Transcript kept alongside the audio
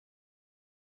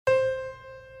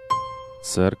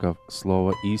Церковь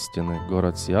Слово Истины,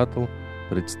 город Сиэтл,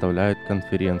 представляет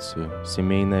конференцию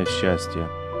 «Семейное счастье».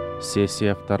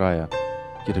 Сессия вторая.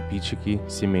 Кирпичики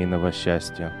семейного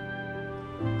счастья.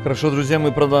 Хорошо, друзья,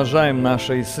 мы продолжаем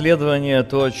наше исследование,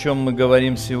 то, о чем мы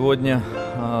говорим сегодня,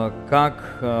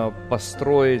 как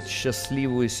построить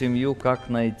счастливую семью, как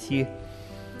найти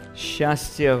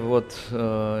счастье,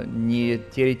 не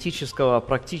теоретического, а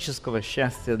практического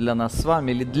счастья для нас с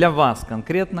вами или для вас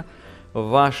конкретно, в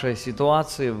вашей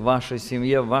ситуации, в вашей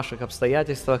семье, в ваших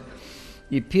обстоятельствах.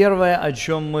 И первое, о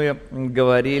чем мы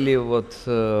говорили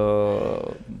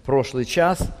прошлый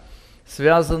час,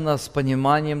 связано с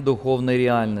пониманием духовной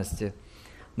реальности.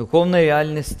 Духовная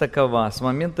реальность такова: с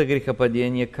момента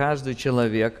грехопадения каждый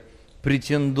человек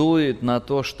претендует на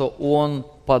то, что он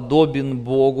подобен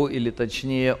Богу, или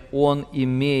точнее, он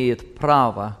имеет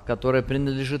право, которое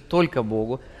принадлежит только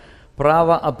Богу,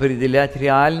 право определять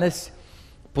реальность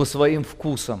по своим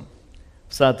вкусам,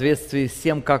 в соответствии с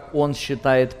тем, как он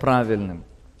считает правильным.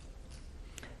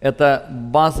 Это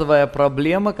базовая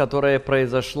проблема, которая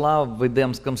произошла в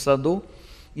Эдемском саду,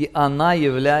 и она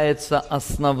является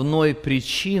основной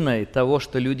причиной того,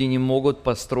 что люди не могут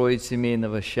построить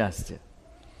семейного счастья.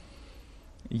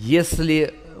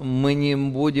 Если мы не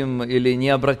будем или не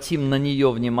обратим на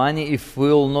нее внимание, if we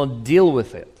will not deal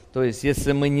with it, то есть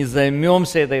если мы не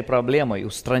займемся этой проблемой,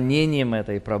 устранением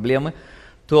этой проблемы,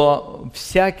 то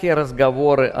всякие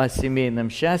разговоры о семейном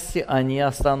счастье, они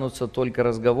останутся только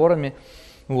разговорами.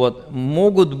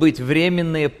 Могут быть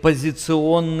временные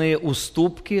позиционные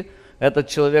уступки. Этот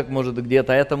человек может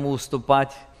где-то этому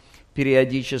уступать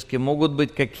периодически. Могут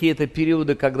быть какие-то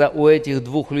периоды, когда у этих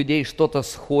двух людей что-то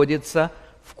сходится,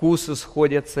 вкусы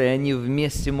сходятся, и они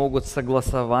вместе могут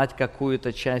согласовать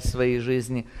какую-то часть своей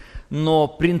жизни. Но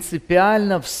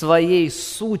принципиально в своей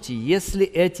сути, если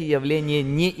эти явления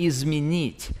не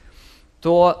изменить,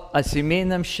 то о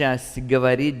семейном счастье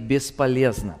говорить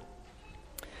бесполезно.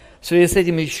 В связи с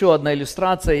этим еще одна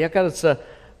иллюстрация. Я, кажется,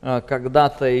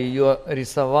 когда-то ее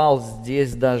рисовал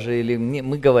здесь даже, или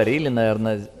мы говорили,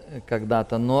 наверное,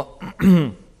 когда-то, но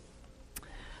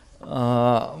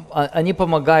они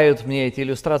помогают мне, эти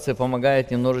иллюстрации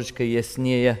помогают немножечко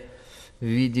яснее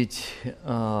видеть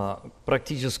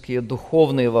практические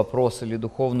духовные вопросы или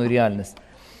духовную реальность.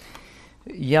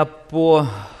 Я по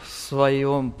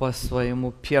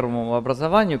своему первому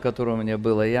образованию, которое у меня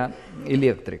было, я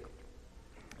электрик.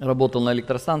 Работал на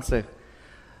электростанциях.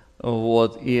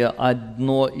 И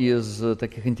одно из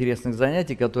таких интересных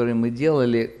занятий, которые мы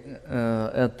делали,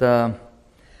 это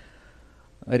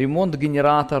ремонт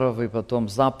генераторов и потом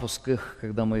запуск их,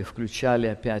 когда мы их включали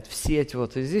опять в сеть.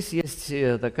 И здесь есть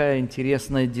такая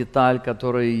интересная деталь,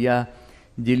 которой я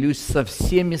делюсь со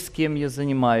всеми, с кем я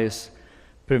занимаюсь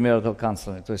premarital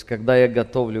counseling. То есть, когда я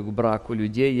готовлю к браку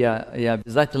людей, я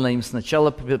обязательно им сначала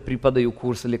преподаю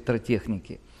курс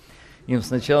электротехники. Им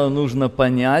сначала нужно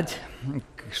понять,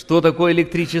 что такое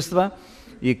электричество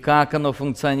и как оно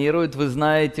функционирует. Вы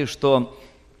знаете, что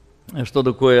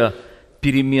такое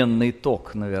переменный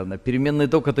ток, наверное. Переменный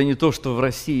ток – это не то, что в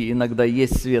России иногда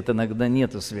есть свет, иногда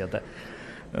нету света.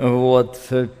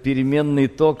 Переменный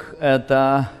ток –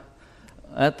 это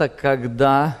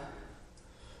когда,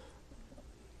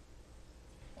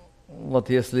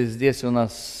 если здесь у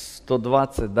нас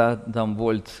 120, там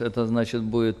вольт, это значит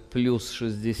будет плюс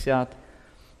 60,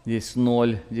 здесь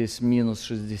 0, здесь минус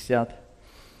 60.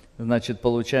 Значит,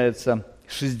 получается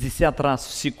 60 раз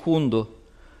в секунду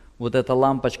эта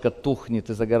лампочка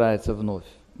тухнет и загорается вновь.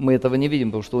 Мы этого не видим,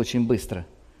 потому что очень быстро.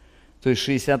 То есть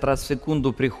 60 раз в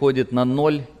секунду приходит на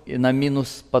 0 и на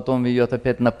минус, потом идет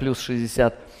опять на плюс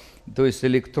 60. То есть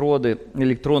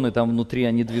электроны там внутри,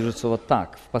 они движутся вот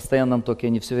так. В постоянном токе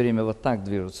они все время вот так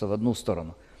движутся в одну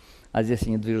сторону. А здесь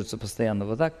они движутся постоянно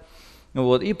вот так.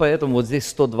 И поэтому здесь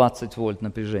 120 вольт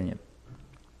напряжения.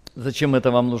 Зачем это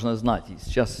вам нужно знать?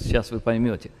 Сейчас вы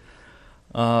поймете.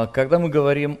 Когда мы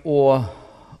говорим о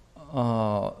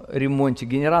ремонте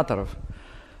генераторов,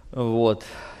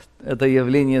 это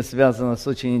явление связано с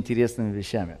очень интересными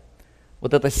вещами.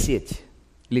 Эта сеть,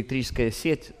 электрическая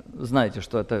сеть, знаете,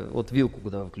 что это вилку,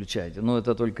 куда вы включаете, но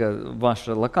это только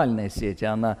ваша локальная сеть, и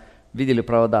она, видели,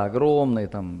 провода огромные,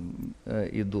 там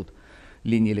идут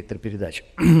линии электропередач.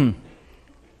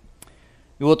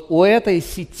 И у этой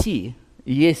сети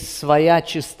есть своя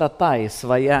частота и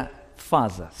своя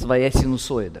фаза, своя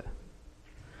синусоида.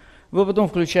 Вы потом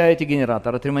включаете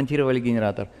генератор, отремонтировали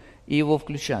генератор, и его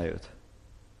включают.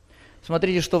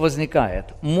 Смотрите, что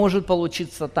возникает. Может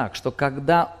получиться так, что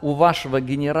когда у вашего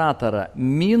генератора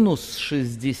минус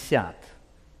 60,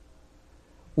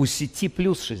 у сети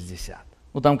плюс 60.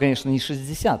 Там, конечно, не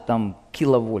 60, там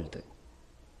киловольты,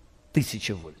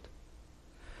 1000 вольт.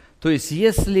 То есть,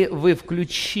 если вы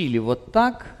включили вот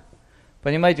так,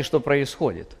 понимаете, что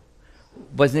происходит?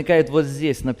 Возникает вот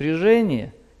здесь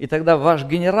напряжение, и тогда ваш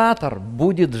генератор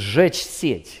будет сжечь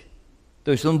сеть.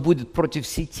 То есть он будет против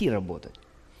сети работать.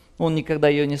 Он никогда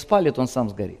ее не спалит, он сам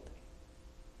сгорит.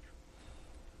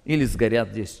 Или сгорят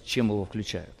здесь, чем его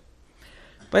включают.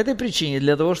 По этой причине,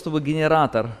 для того, чтобы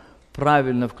генератор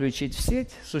правильно включить в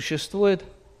сеть, существует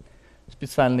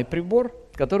специальный прибор,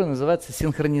 который называется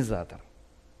синхронизатор.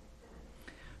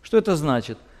 Что это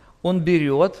значит? Он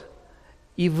берет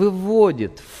и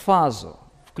выводит фазу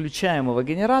включаемого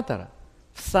генератора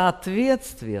в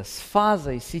соответствие с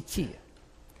фазой сети.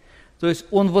 То есть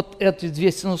он вот эти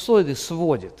две синусоиды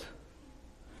сводит.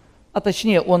 А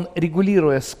точнее, он,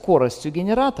 регулируя скоростью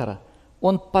генератора,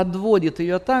 он подводит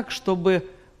ее так, чтобы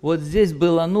вот здесь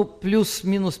было,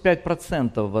 плюс-минус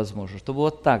 5% возможно, чтобы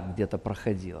вот так где-то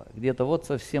проходило, где-то вот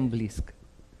совсем близко.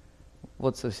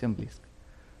 Вот совсем близко.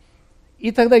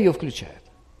 И тогда ее включают.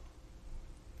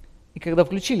 И когда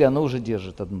включили, она уже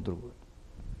держит одну другую.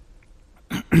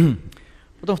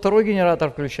 Потом второй генератор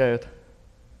включают.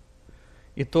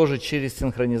 И тоже через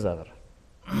синхронизатор.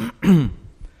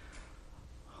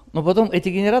 Но потом эти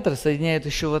генераторы соединяют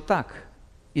еще вот так.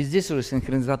 И здесь уже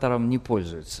синхронизатором не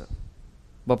пользуются.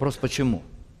 Вопрос почему?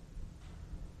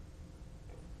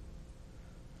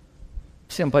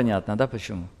 Всем понятно, да,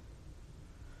 почему?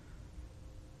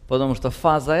 Потому что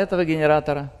фаза этого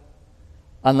генератора,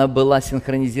 она была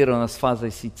синхронизирована с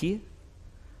фазой сети,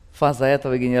 фаза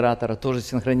этого генератора тоже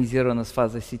синхронизирована с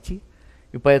фазой сети,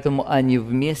 и поэтому они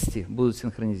вместе будут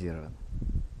синхронизированы.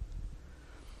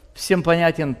 Всем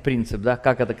понятен принцип, да,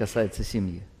 как это касается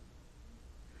семьи.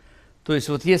 То есть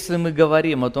вот если мы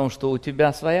говорим о том, что у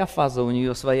тебя своя фаза, у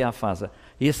нее своя фаза,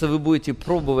 если вы будете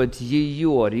пробовать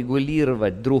ее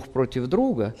регулировать друг против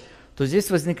друга, то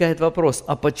здесь возникает вопрос,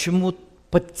 а почему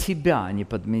под тебя, а не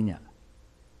под меня?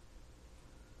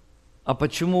 А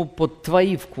почему под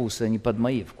твои вкусы, а не под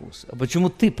мои вкусы? А почему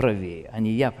ты правее, а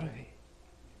не я правее?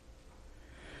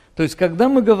 То есть, когда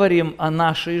мы говорим о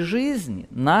нашей жизни,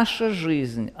 наша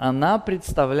жизнь, она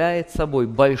представляет собой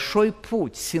большой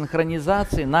путь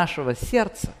синхронизации нашего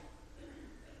сердца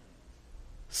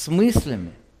с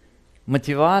мыслями,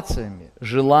 мотивациями,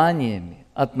 желаниями,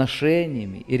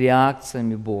 отношениями и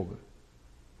реакциями Бога.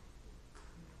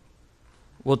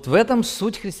 Вот в этом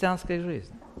суть христианской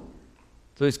жизни.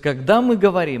 То есть, когда мы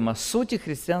говорим о сути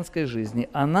христианской жизни,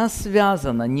 она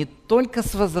связана не только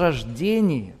с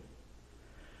возрождением,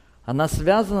 она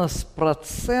связана с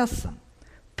процессом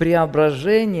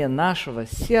преображения нашего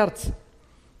сердца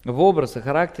в образ и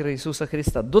характер Иисуса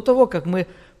Христа. До того, как мы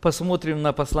посмотрим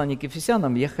на послание к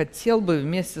Ефесянам, я хотел бы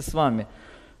вместе с вами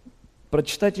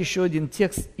прочитать еще один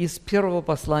текст из первого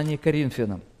послания к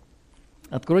Коринфянам.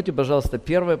 Откройте, пожалуйста,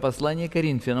 первое послание к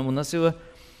Коринфянам. У нас его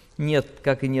нет,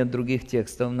 как и нет других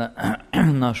текстов на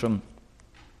нашем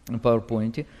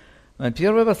PowerPoint.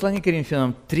 Первое послание к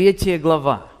Коринфянам, 3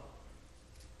 глава.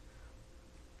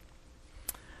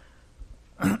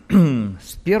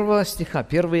 С 1 стиха,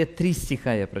 первые 3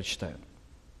 стиха я прочитаю.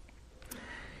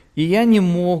 «И я не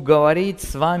мог говорить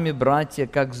с вами, братья,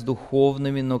 как с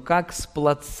духовными, но как с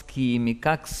плотскими,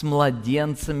 как с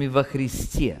младенцами во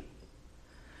Христе».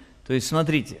 То есть,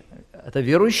 смотрите, это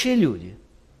верующие люди,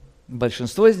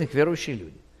 большинство из них верующие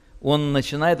люди. Он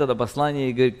начинает это послание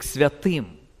и говорит к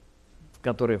святым,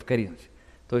 которые в Коринфе.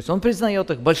 То есть он признает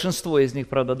их, большинство из них,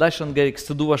 правда. Дальше он говорит, к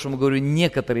стыду вашему говорю,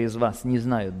 некоторые из вас не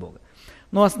знают Бога.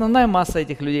 Но основная масса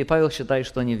этих людей, Павел считает,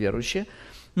 что они верующие.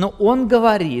 Но он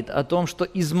говорит о том, что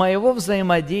из моего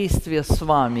взаимодействия с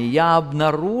вами я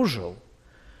обнаружил,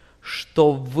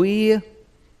 что вы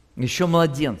еще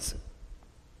младенцы.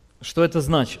 Что это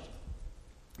значит?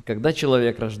 Когда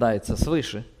человек рождается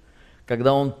свыше,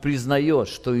 когда он признает,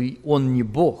 что он не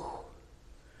Бог,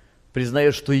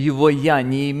 признает, что его «я»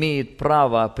 не имеет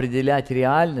права определять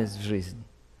реальность в жизни,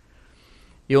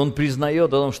 и он признает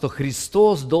о том, что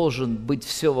Христос должен быть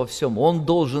все во всем, Он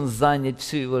должен занять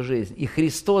всю его жизнь. И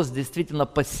Христос действительно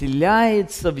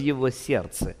поселяется в его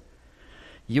сердце.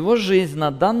 Его жизнь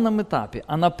на данном этапе,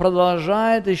 она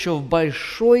продолжает еще в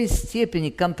большой степени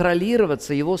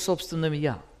контролироваться его собственным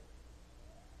 «я».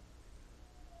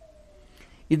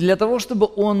 И для того, чтобы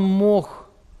он мог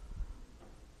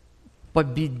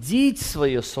победить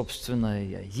свое собственное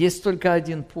 «я», есть только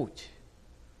один путь.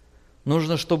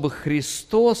 Нужно, чтобы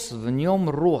Христос в нем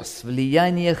рос,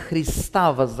 влияние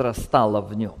Христа возрастало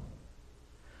в нем.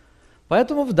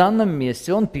 Поэтому в данном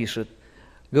месте он пишет,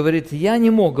 говорит, я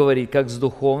не мог говорить как с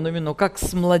духовными, но как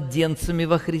с младенцами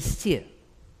во Христе.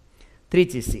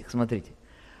 3 стих, смотрите.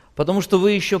 потому что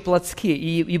вы еще плотские.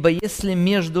 Ибо если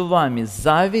между вами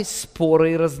зависть,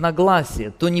 споры и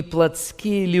разногласия, то не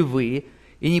плотские ли вы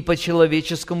и не по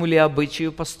человеческому ли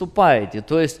обычаю поступаете?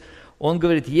 То есть он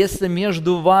говорит, если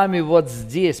между вами вот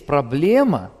здесь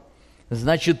проблема,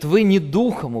 значит, вы не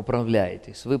духом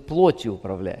управляетесь, вы плотью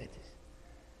управляетесь.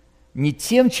 Не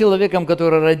тем человеком,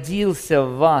 который родился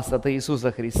в вас от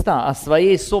Иисуса Христа, а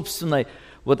своей собственной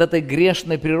вот этой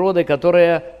грешной природой,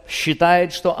 которая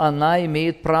считает, что она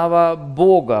имеет право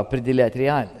Бога определять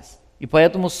реальность. И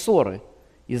поэтому ссоры,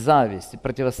 и зависть, и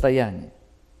противостояние.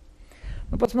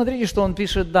 Ну, посмотрите, что он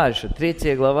пишет дальше.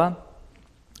 3 глава,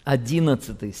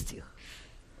 11 стих.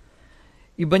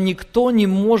 «Ибо никто не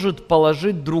может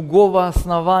положить другого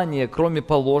основания, кроме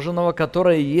положенного,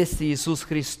 которое есть Иисус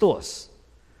Христос».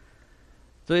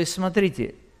 То есть,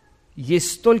 смотрите,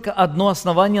 есть только одно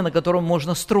основание, на котором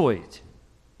можно строить.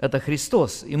 Это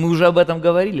Христос. И мы уже об этом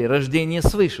говорили. Рождение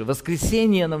свыше.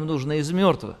 Воскресение нам нужно из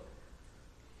мертвых.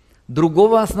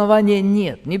 Другого основания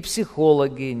нет. Ни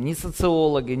психологи, ни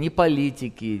социологи, ни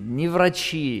политики, ни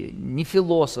врачи, ни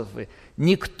философы.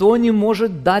 Никто не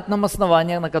может дать нам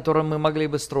основания, на котором мы могли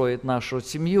бы строить нашу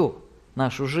семью,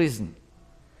 нашу жизнь.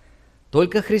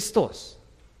 Только Христос.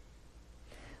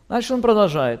 Дальше он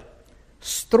продолжает.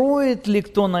 «Строит ли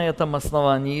кто на этом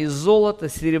основании из золота,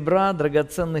 серебра,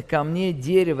 драгоценных камней,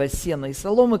 дерева, сена и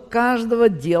соломы, каждого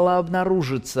дела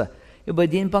обнаружится, ибо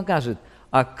день покажет».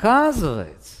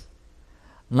 Оказывается,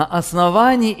 на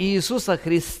основании Иисуса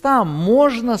Христа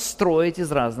можно строить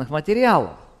из разных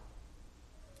материалов.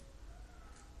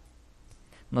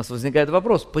 У нас возникает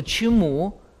вопрос,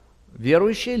 почему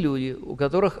верующие люди,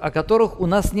 о которых у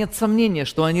нас нет сомнения,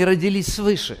 что они родились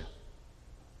свыше,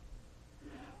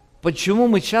 почему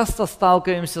мы часто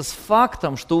сталкиваемся с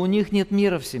фактом, что у них нет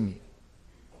мира в семье,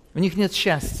 у них нет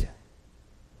счастья,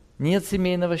 нет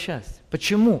семейного счастья?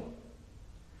 Почему?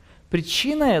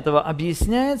 Причина этого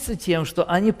объясняется тем, что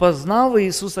они, познав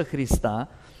Иисуса Христа,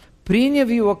 приняв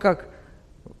Его как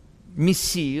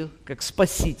Мессию, как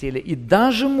Спасителя, и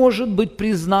даже, может быть,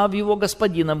 признав Его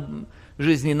Господином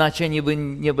жизни, иначе они бы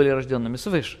не были рожденными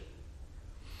свыше.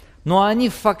 Но они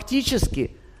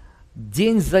фактически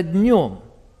день за днем,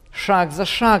 шаг за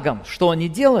шагом, что они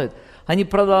делают? Они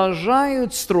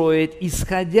продолжают строить,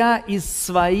 исходя из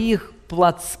своих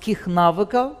плотских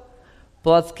навыков,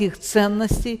 плотских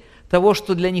ценностей, того,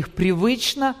 что для них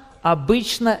привычно,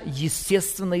 обычно,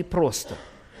 естественно и просто.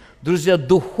 Друзья,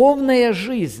 духовная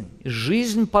жизнь,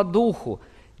 жизнь по духу,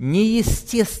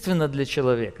 неестественна для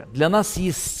человека. Для нас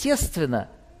естественно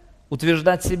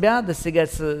утверждать себя,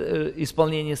 достигать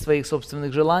исполнения своих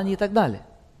собственных желаний и так далее.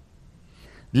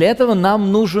 Для этого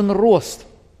нам нужен рост.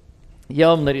 Я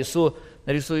вам нарисую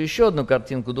еще одну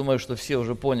картинку. Думаю, что все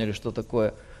уже поняли, что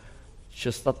такое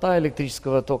частота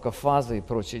электрического тока, фазы и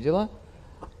прочие дела.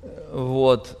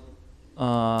 Вот.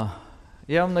 Я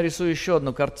вам нарисую еще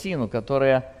одну картину,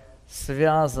 которая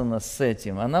связана с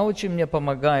этим. Она очень мне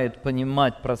помогает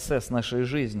понимать процесс нашей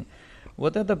жизни.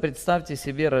 Вот это, представьте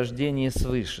себе, рождение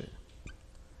свыше.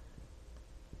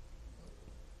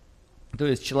 То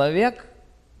есть человек,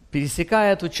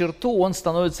 пересекая эту черту, он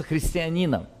становится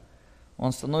христианином,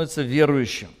 он становится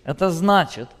верующим. Это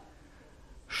значит,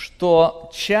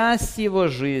 что часть его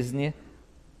жизни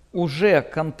уже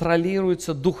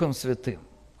контролируется Духом Святым,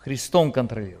 Христом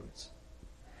контролируется.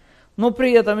 Но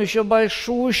при этом еще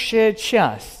большущая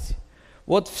часть,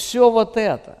 вот все вот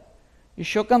это,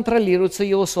 еще контролируется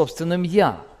его собственным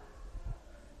 «я»,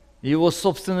 его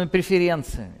собственными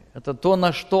преференциями. Это то,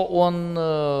 на что он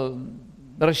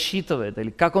рассчитывает или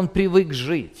как он привык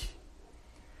жить.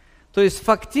 То есть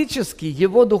фактически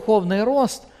его духовный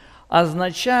рост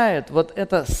означает вот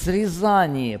это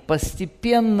срезание,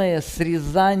 постепенное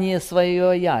срезание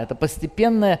своего «я». Это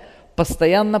постепенное,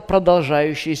 постоянно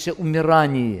продолжающееся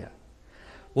умирание.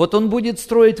 Вот он будет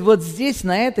строить вот здесь,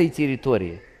 на этой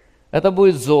территории. Это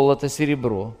будет золото,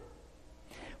 серебро.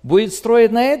 Будет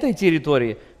строить на этой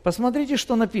территории. Посмотрите,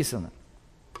 что написано.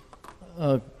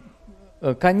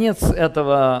 Конец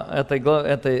этого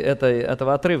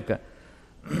отрывка.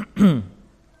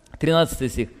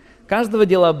 13 стих. «Каждого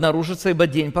дела обнаружится, ибо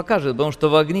день покажет, потому что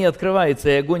в огне открывается,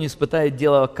 и огонь испытает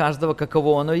дело каждого,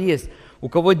 каково оно есть. У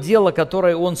кого дело,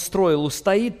 которое он строил,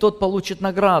 устоит, тот получит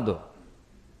награду».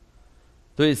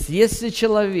 То есть, если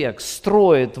человек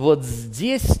строит вот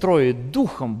здесь, строит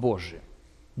Духом Божиим,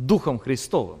 Духом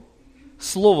Христовым,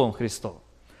 Словом Христовым,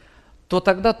 то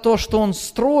тогда то, что он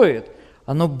строит,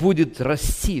 оно будет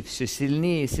расти все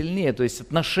сильнее и сильнее, то есть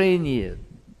отношения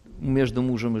между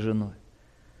мужем и женой.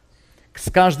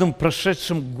 С каждым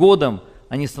прошедшим годом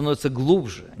они становятся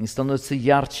глубже, они становятся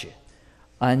ярче,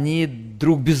 они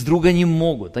друг без друга не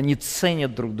могут, они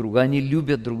ценят друг друга, они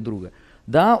любят друг друга.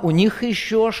 Да, у них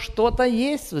еще что-то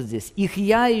есть вот здесь. Их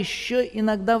 «я» еще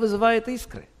иногда вызывает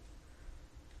искры,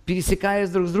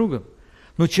 пересекаясь друг с другом.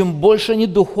 Но чем больше они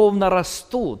духовно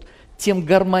растут, тем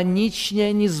гармоничнее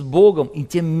они с Богом, и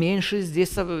тем меньше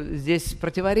здесь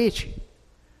противоречий.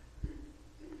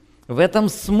 В этом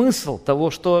смысл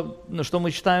того, что мы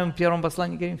читаем в первом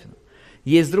послании к Коринфянам.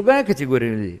 Есть другая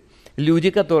категория людей. Люди,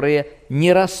 которые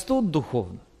не растут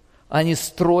духовно. Они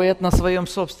строят на своем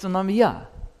собственном «я».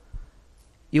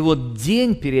 И вот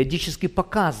день периодически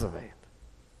показывает,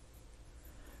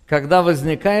 когда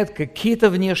возникают какие-то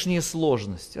внешние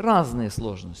сложности, разные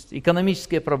сложности,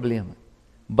 экономические проблемы,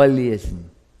 болезнь.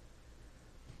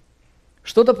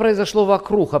 Что-то произошло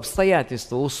вокруг,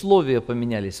 обстоятельства, условия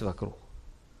поменялись вокруг.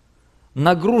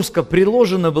 Нагрузка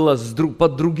приложена была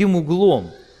под другим углом,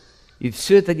 и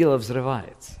все это дело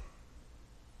взрывается.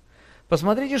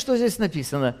 Посмотрите, что здесь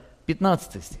написано,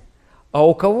 15 стих. «А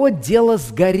у кого дело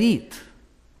сгорит,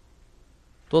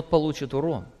 тот получит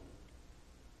урон».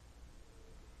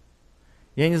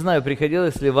 Я не знаю,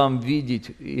 приходилось ли вам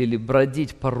видеть или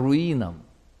бродить по руинам,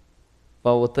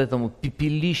 по вот этому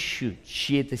пепелищу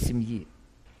чьей-то семьи.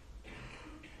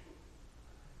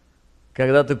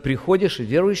 Когда ты приходишь, и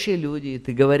верующие люди, и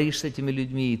ты говоришь с этими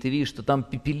людьми, и ты видишь, что там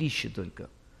пепелище только.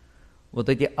 Вот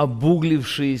эти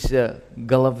обуглившиеся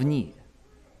головни.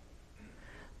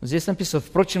 Здесь написано,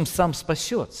 впрочем, сам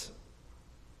спасется,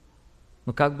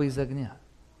 но как бы из огня.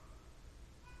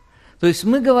 То есть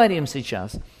мы говорим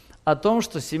сейчас о том,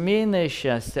 что семейное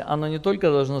счастье, оно не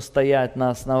только должно стоять на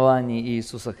основании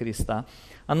Иисуса Христа,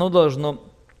 оно должно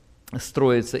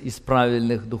строиться из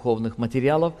правильных духовных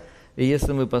материалов. И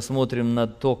если мы посмотрим на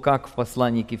то, как в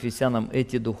послании к Ефесянам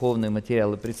эти духовные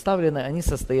материалы представлены, они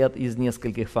состоят из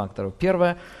нескольких факторов.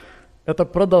 Первое – это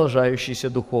продолжающийся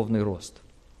духовный рост.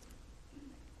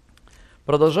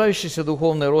 Продолжающийся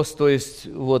духовный рост, то есть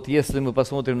вот если мы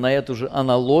посмотрим на эту же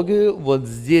аналогию, вот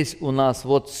здесь у нас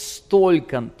вот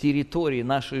столько территорий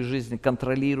нашей жизни,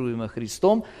 контролируемой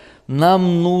Христом,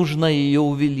 нам нужно ее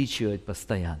увеличивать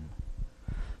постоянно.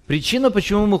 Причина,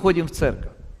 почему мы ходим в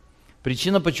церковь,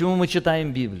 причина, почему мы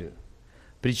читаем Библию,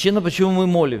 причина, почему мы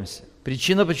молимся,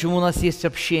 причина, почему у нас есть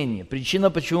общение,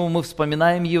 причина, почему мы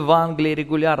вспоминаем Евангелие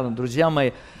регулярно, друзья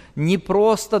мои, не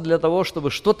просто для того,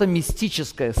 чтобы что-то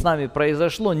мистическое с нами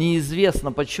произошло,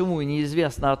 неизвестно почему и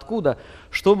неизвестно откуда,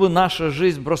 чтобы наша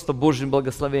жизнь просто Божьим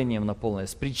благословением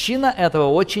наполнилась. Причина этого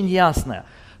очень ясная.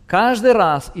 Каждый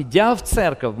раз, идя в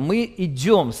церковь, мы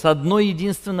идем с одной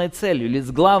единственной целью, или с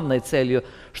главной целью,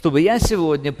 чтобы я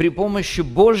сегодня при помощи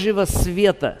Божьего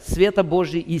света, света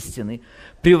Божьей истины,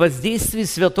 при воздействии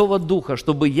Святого Духа,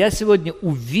 чтобы я сегодня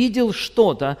увидел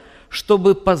что-то,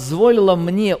 чтобы позволило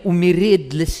мне умереть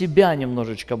для себя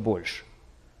немножечко больше.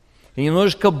 И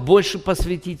немножечко больше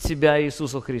посвятить себя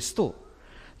Иисусу Христу.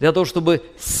 Для того, чтобы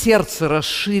сердце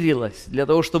расширилось, для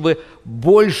того, чтобы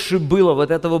больше было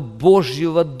вот этого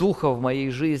Божьего Духа в моей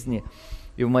жизни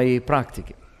и в моей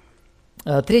практике.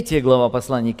 3 глава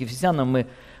послания к Ефесянам, мы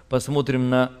посмотрим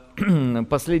на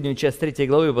последнюю часть 3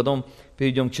 главы, потом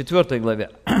перейдем к 4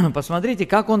 главе. Посмотрите,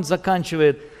 как он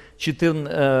заканчивает с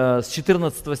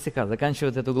 14 стиха,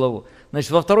 заканчивает эту главу.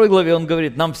 Значит, во 2 главе он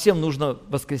говорит, нам всем нужно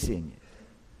воскресение.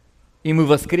 И мы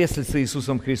воскресли с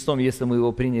Иисусом Христом, если мы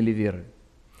Его приняли верой.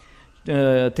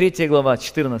 3 глава,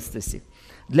 14 стих.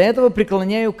 «Для этого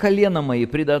преклоняю колено мои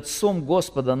пред Отцом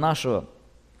Господа нашего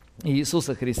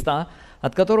Иисуса Христа,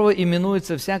 от которого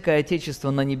именуется всякое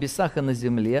Отечество на небесах и на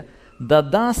земле, да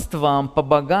даст вам по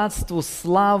богатству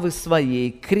славы Своей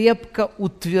крепко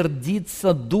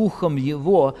утвердиться Духом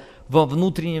Его во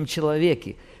внутреннем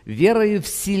человеке, верою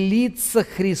вселиться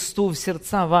Христу в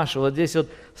сердца ваши». Вот здесь вот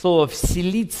слово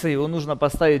 «вселиться», его нужно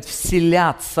поставить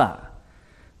 «вселяться».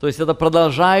 То есть это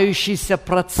продолжающийся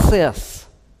процесс.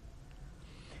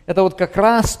 Это вот как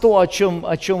раз то, о чем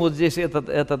вот здесь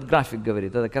этот график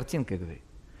говорит, эта картинка говорит.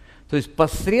 То есть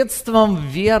посредством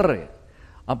веры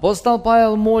апостол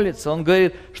Павел молится, он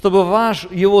говорит, чтобы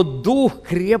его дух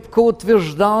крепко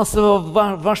утверждался в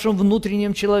вашем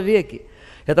внутреннем человеке.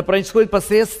 Это происходит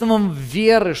посредством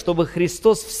веры, чтобы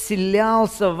Христос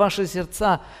вселялся в ваши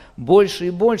сердца больше и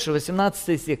больше.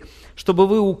 18 стих. «Чтобы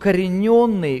вы,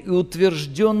 укорененные и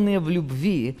утвержденные в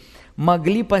любви,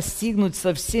 могли постигнуть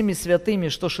со всеми святыми,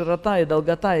 что широта и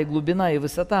долгота, и глубина, и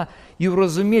высота, и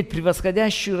уразуметь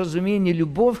превосходящую разумение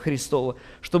любовь Христову,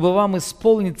 чтобы вам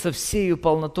исполниться всею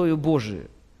полнотою Божией».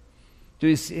 То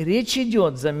есть речь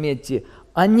идет, заметьте,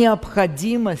 о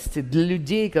необходимости для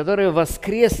людей, которые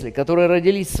воскресли, которые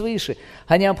родились свыше,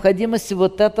 о необходимости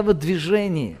вот этого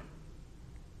движения.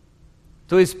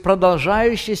 То есть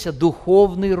продолжающийся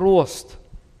духовный рост.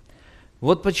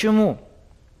 Вот почему,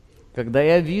 когда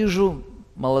я вижу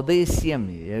молодые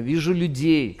семьи, я вижу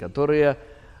людей, которые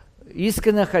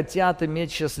искренне хотят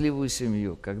иметь счастливую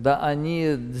семью, когда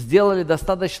они сделали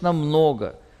достаточно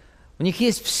много, у них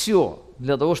есть все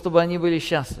для того, чтобы они были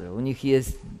счастливы. У них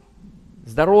есть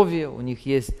здоровье, у них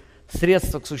есть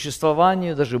средства к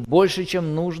существованию, даже больше,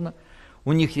 чем нужно.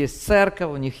 У них есть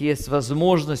церковь, у них есть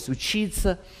возможность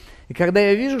учиться. И когда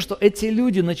я вижу, что эти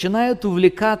люди начинают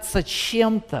увлекаться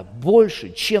чем-то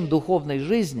больше, чем духовной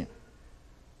жизнью,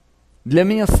 для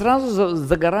меня сразу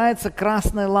загорается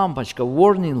красная лампочка,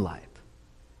 warning light.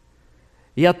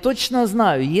 Я точно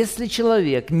знаю, если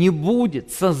человек не будет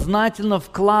сознательно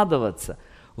вкладываться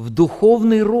в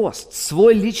духовный рост,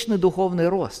 свой личный духовный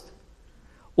рост,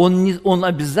 он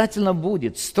обязательно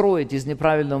будет строить из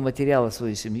неправильного материала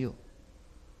свою семью.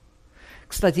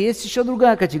 Кстати, есть еще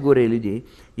другая категория людей.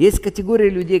 Есть категория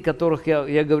людей, которых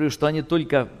я говорю, что они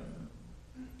только,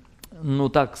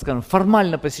 так скажем,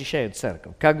 формально посещают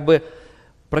церковь, как бы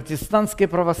протестантские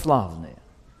православные.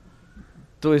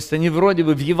 То есть они вроде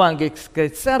бы в евангельской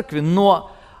церкви,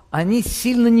 но они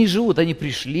сильно не живут. Они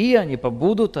пришли, они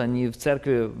побудут, они в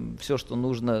церкви все, что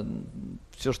нужно,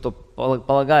 все, что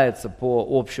полагается по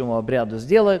общему обряду,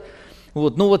 сделают.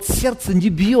 Но вот сердце не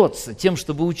бьется тем,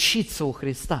 чтобы учиться у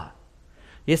Христа.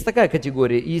 Есть такая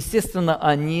категория. И, естественно,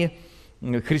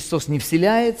 Христос не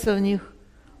вселяется в них,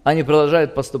 они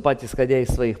продолжают поступать, исходя из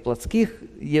своих плотских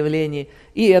явлений,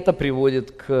 и это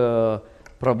приводит к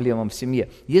проблемам в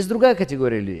семье. Есть другая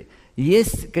категория людей.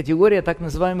 Есть категория так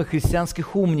называемых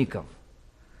христианских умников,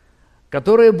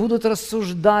 которые будут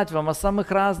рассуждать вам о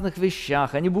самых разных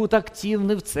вещах, они будут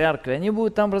активны в церкви, они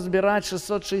будут там разбирать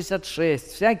 666,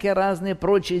 всякие разные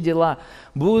прочие дела,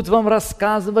 будут вам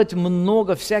рассказывать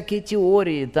много, всякие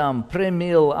теории, там,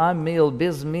 премил, амил,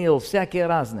 безмил, всякие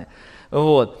разные.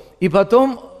 И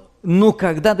потом,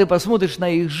 когда ты посмотришь на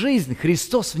их жизнь,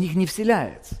 Христос в них не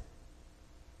вселяется.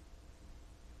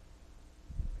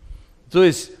 То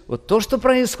есть, вот то, что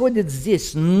происходит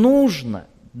здесь, нужно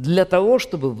для того,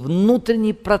 чтобы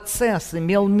внутренний процесс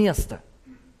имел место.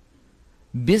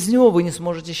 Без него вы не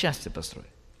сможете счастье построить.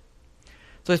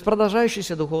 То есть,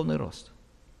 продолжающийся духовный рост.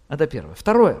 Это первое.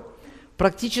 Второе.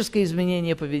 Практическое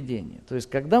изменение поведения. То есть,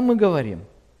 когда мы говорим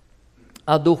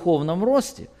о духовном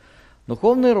росте,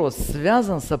 духовный рост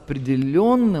связан с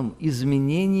определенным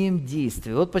изменением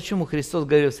действий. Вот почему Христос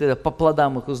говорил всегда: по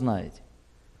плодам их узнаете.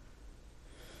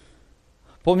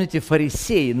 Помните,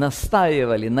 фарисеи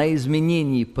настаивали на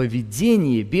изменении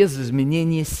поведения без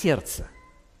изменения сердца.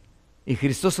 И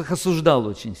Христос их осуждал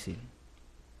очень сильно.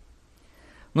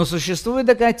 Но существует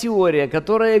такая теория,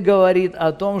 которая говорит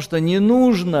о том, что не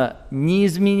нужно ни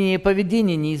изменения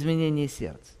поведения, ни изменения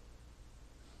сердца.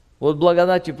 Вот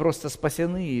благодатью просто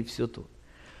спасены, и все тут.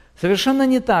 Совершенно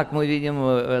не так мы видим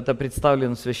это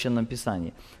представлено в Священном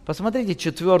Писании. Посмотрите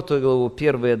 4 главу,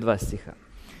 первые 2 стиха.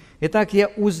 «Итак, я,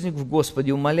 узник в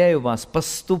Господе, умоляю вас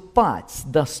поступать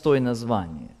достойно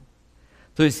звания».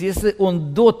 То есть, если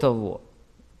он до того,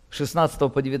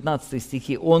 16 по 19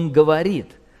 стихи, он говорит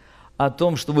о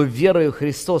том, чтобы верою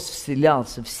Христос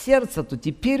вселялся в сердце, то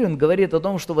теперь он говорит о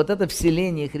том, что вот это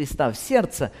вселение Христа в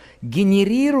сердце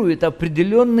генерирует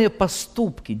определенные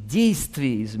поступки,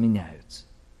 действия изменяются.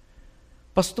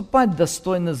 Поступать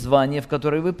достойно звания, в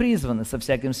которое вы призваны, со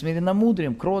всяким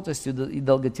смиренномудрием, кротостью и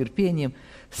долготерпением,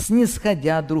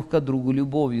 снисходя друг к другу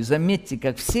любовью. Заметьте,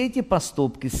 как все эти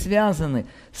поступки связаны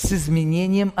с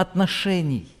изменением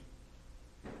отношений.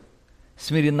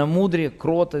 Смиренномудрие,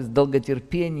 кротость,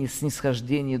 долготерпение,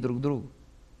 снисхождение друг к другу.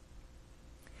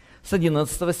 С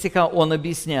 11 стиха он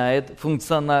объясняет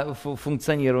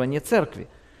функционирование церкви.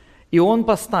 «И он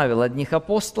поставил одних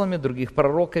апостолами, других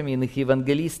пророками, иных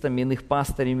евангелистами, иных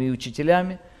пастырями и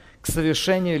учителями к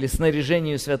совершению или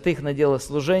снаряжению святых на дело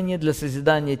служения для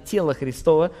созидания тела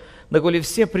Христова, доколе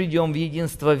все придем в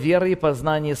единство веры и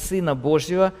познания Сына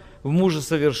Божьего, в мужа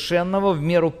совершенного, в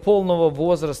меру полного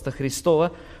возраста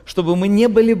Христова, чтобы мы не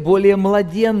были более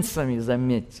младенцами»,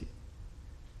 заметьте.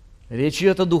 Речь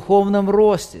идет о духовном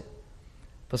росте.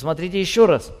 Посмотрите еще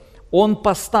раз. Он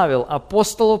поставил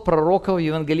апостолов, пророков,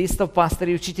 евангелистов,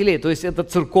 пастырей, учителей. То есть это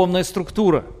церковная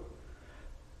структура.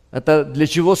 Это для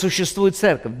чего существует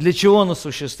церковь? Для чего она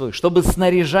существует? Чтобы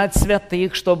снаряжать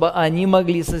святых, чтобы они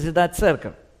могли созидать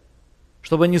церковь.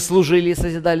 Чтобы они служили и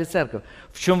созидали церковь.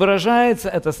 В чем выражается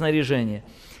это снаряжение?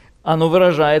 Оно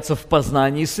выражается в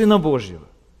познании Сына Божьего.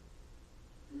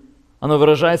 Оно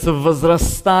выражается в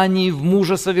возрастании в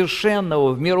мужа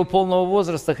совершенного, в меру полного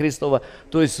возраста Христова.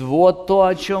 То есть вот то,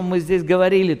 о чем мы здесь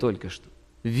говорили только что.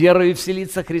 Верою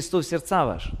вселиться Христу в сердца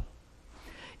ваши.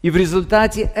 И в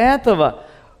результате этого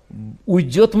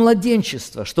уйдет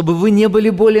младенчество, чтобы вы не были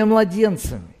более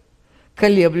младенцами,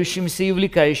 колеблющимися и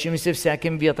увлекающимися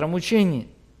всяким ветром учения.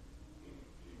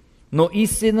 Но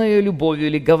истинной любовью,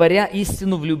 или говоря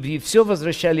истину в любви, все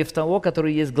возвращали в того,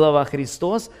 который есть глава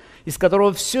Христос, из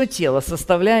которого все тело,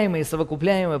 составляемое и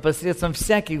совокупляемое посредством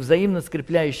всяких взаимно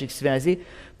скрепляющих связей,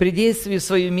 при действии в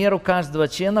свою меру каждого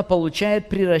члена получает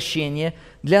приращение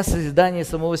для созидания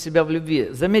самого себя в любви.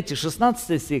 Заметьте,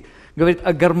 16 стих говорит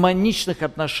о гармоничных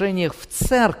отношениях в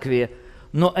церкви,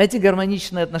 но эти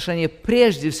гармоничные отношения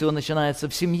прежде всего начинаются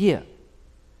в семье.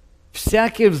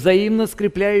 Всякие взаимно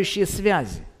скрепляющие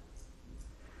связи.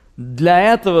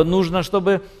 Для этого нужно,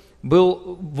 чтобы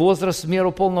был возраст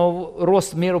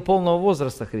рост в меру полного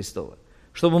возраста Христова.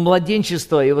 Чтобы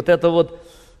младенчество и вот эта вот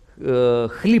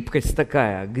хлипкость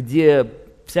такая, где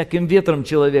всяким ветром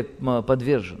человек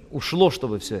подвержен, ушло,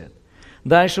 чтобы все это.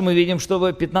 Дальше мы видим,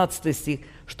 чтобы 15 стих,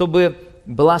 чтобы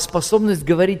была способность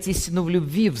говорить истину в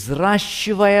любви,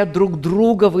 взращивая друг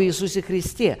друга в Иисусе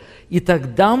Христе. И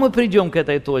тогда мы придем к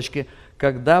этой точке,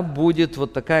 когда будет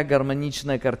вот такая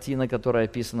гармоничная картина, которая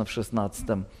описана в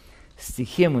 16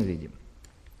 стихе, мы видим.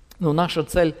 Ну, наша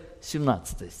цель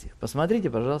 17 стих.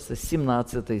 Посмотрите, пожалуйста,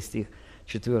 17 стих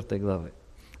 4 главы.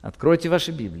 Откройте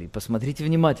ваши Библии, посмотрите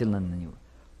внимательно на него.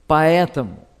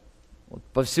 Поэтому, вот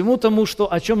по всему тому,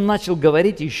 о чем начал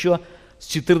говорить еще с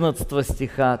 14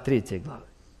 стиха 3 главы.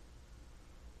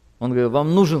 Он говорит,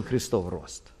 вам нужен Христов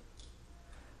рост.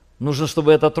 Нужно,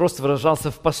 чтобы этот рост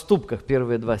выражался в поступках,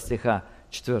 первые 2 стиха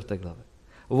 4 главы.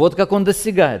 Вот как он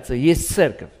достигается. Есть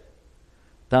церковь,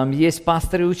 там есть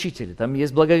пасторы и учители, там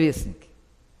есть благовестники.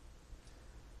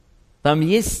 Там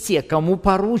есть те, кому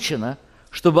поручено,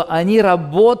 чтобы они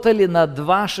работали над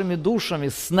вашими душами,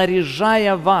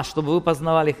 снаряжая вас, чтобы вы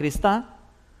познавали Христа,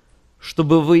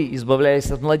 чтобы вы избавлялись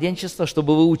от младенчества,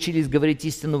 чтобы вы учились говорить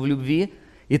истину в любви,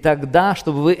 и тогда,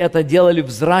 чтобы вы это делали,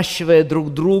 взращивая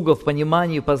друг друга в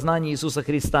понимании и познании Иисуса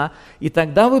Христа, и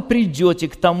тогда вы придете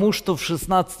к тому, что в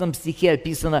 16 стихе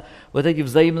описано вот эти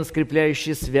взаимно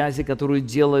скрепляющие связи, которые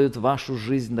делают вашу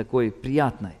жизнь такой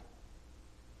приятной.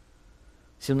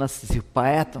 17 стих.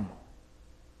 Поэтому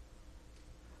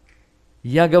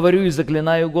я говорю и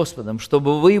заклинаю Господом,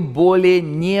 чтобы вы более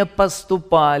не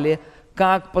поступали,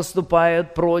 как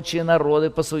поступают прочие народы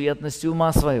по суетности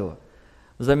ума своего.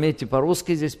 Заметьте,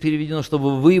 по-русски здесь переведено,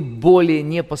 чтобы вы более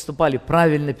не поступали.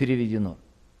 Правильно переведено.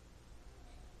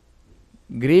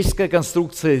 Греческая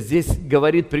конструкция здесь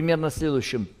говорит примерно о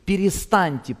следующем.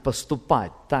 Перестаньте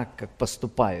поступать так, как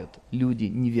поступают люди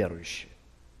неверующие.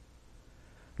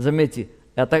 Заметьте,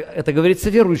 это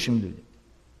говорится верующим людям.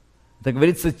 Это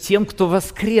говорится тем, кто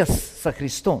воскрес со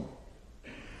Христом.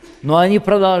 Но они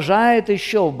продолжают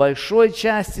еще в большой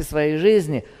части своей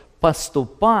жизни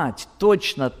поступать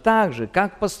точно так же,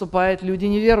 как поступают люди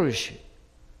неверующие.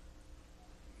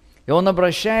 И он,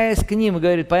 обращаясь к ним,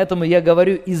 говорит, поэтому я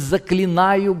говорю и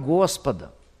заклинаю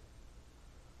Господа.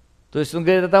 То есть он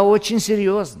говорит, это очень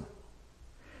серьезно.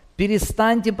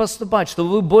 Перестаньте поступать, чтобы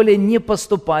вы более не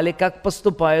поступали, как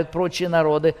поступают прочие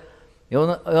народы. И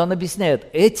он объясняет,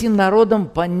 этим народам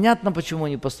понятно, почему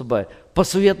они поступают. По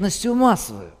суетности ума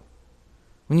своего.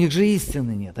 У них же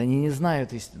истины нет, они не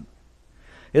знают истины.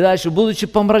 И дальше, будучи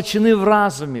помрачены в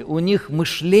разуме, у них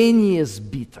мышление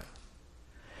сбито.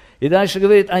 И дальше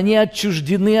говорит, они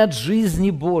отчуждены от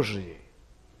жизни Божией.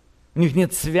 У них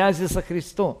нет связи со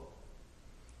Христом.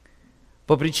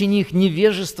 По причине их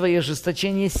невежества и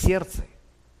ожесточения сердца.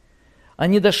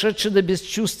 Они, дошедшие до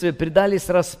бесчувствия, предались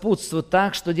распутству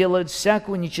так, что делают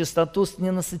всякую нечистоту с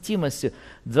ненасытимостью.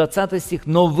 20 стих.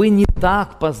 Но вы не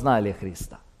так познали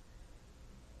Христа.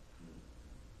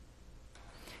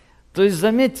 То есть,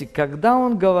 заметьте, когда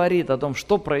он говорит о том,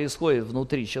 что происходит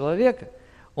внутри человека,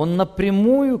 он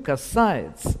напрямую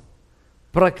касается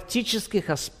практических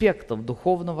аспектов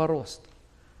духовного роста.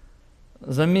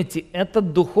 Заметьте,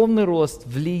 этот духовный рост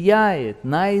влияет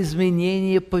на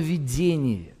изменение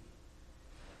поведения,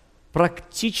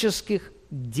 практических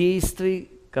действий,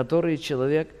 которые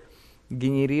человек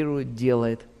генерирует,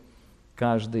 делает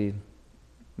каждый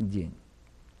день.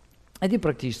 Эти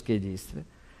практические действия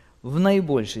в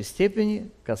наибольшей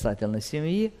степени касательно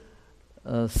семьи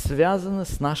связаны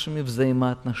с нашими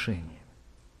взаимоотношениями.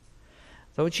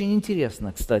 Это очень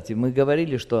интересно, кстати. Мы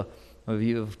говорили, что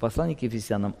в послании к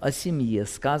Ефесянам о семье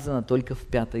сказано только в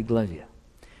 5 главе.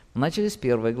 Мы начали с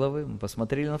 1 главы, мы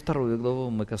посмотрели на 2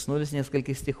 главу, мы коснулись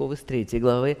нескольких стихов из 3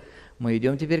 главы, мы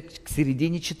идем теперь к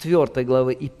середине 4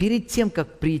 главы. И перед тем,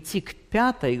 как прийти к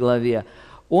 5 главе,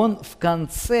 он в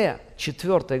конце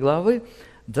 4 главы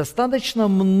достаточно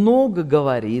много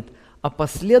говорит о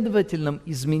последовательном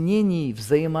изменении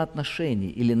взаимоотношений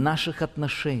или наших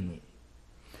отношений.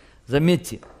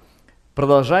 Заметьте,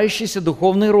 продолжающийся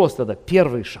духовный рост – это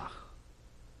первый шаг.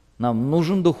 Нам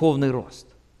нужен духовный рост.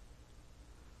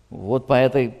 Вот по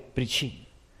этой причине.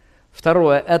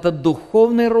 Второе, этот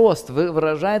духовный рост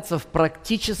выражается в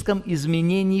практическом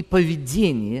изменении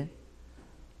поведения.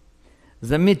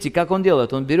 Заметьте, как он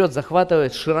делает. Он берет,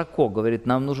 захватывает широко, говорит,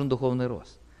 нам нужен духовный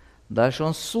рост. Дальше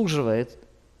он сужает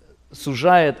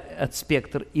этот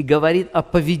спектр и говорит о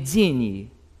поведении.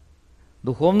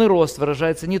 Духовный рост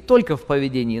выражается не только в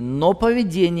поведении, но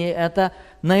поведение – это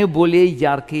наиболее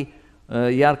яркое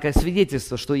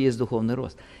свидетельство, что есть духовный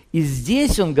рост. И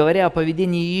здесь он, говоря о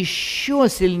поведении, еще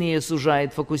сильнее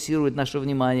сужает, фокусирует наше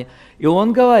внимание. И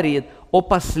он говорит о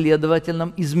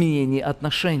последовательном изменении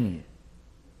отношений.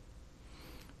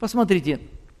 Посмотрите,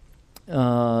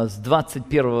 с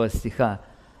 21 стиха,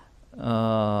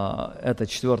 это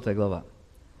 4 глава.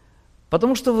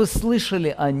 «Потому что вы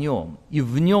слышали о Нем и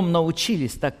в Нем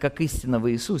научились, так как истинно в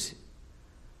Иисусе.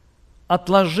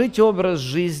 Отложить образ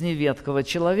жизни ветхого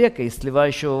человека, и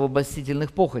сливающего в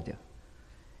обольстительных похотях,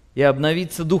 и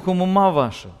обновиться духом ума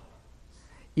вашего,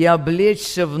 и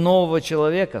облечься в нового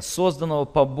человека, созданного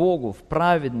по Богу в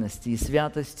праведности и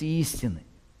святости истины».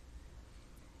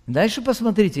 Дальше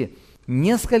посмотрите,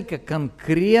 несколько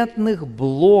конкретных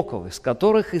блоков, из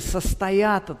которых и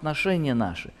состоят отношения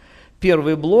наши.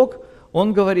 Первый блок,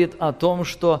 он говорит о том,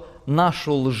 что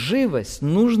нашу лживость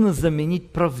нужно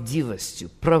заменить правдивостью.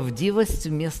 Правдивость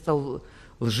вместо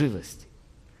лживости.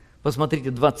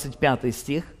 Посмотрите, 25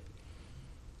 стих.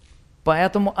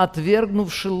 «Поэтому,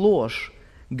 отвергнувши ложь,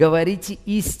 говорите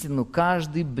истину,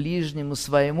 каждый ближнему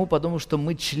своему, потому что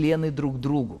мы члены друг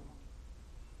другу».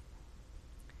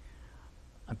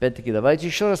 Опять-таки, давайте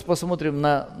еще раз посмотрим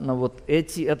на вот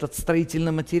этот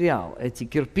строительный материал, эти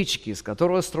кирпичики, из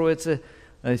которого строится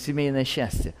семейное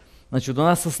счастье. Значит, у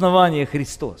нас основание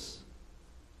Христос.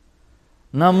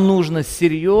 Нам нужно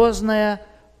серьезный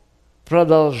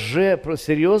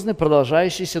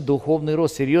продолжающийся духовный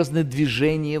рост, серьезное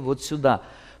движение вот сюда.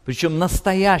 Причем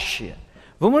настоящее.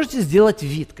 Вы можете сделать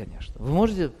вид, конечно. Вы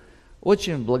можете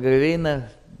очень благоговейно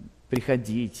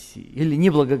приходить, или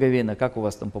неблагоговейно, как у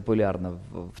вас там популярно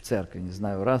в церкви, не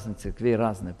знаю, в разных церквей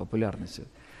разная популярность.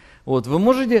 Вот, вы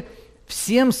можете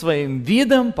всем своим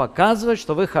видом показывать,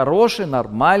 что вы хороший,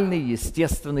 нормальный,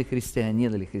 естественный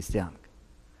христианин или христианка.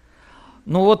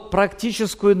 Но вот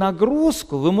практическую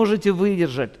нагрузку вы можете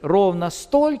выдержать ровно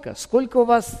столько, сколько у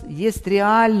вас есть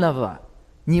реального,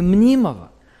 не мнимого,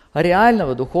 а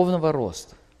реального духовного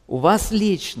роста. У вас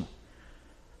лично,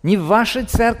 не в вашей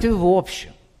церкви в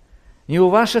общем, не у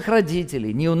ваших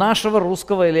родителей, не у нашего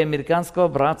русского или американского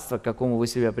братства, к какому вы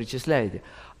себя причисляете,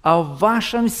 а в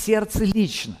вашем сердце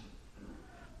лично.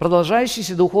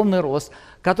 Продолжающийся духовный рост,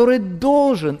 который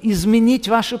должен изменить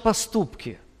ваши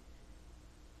поступки.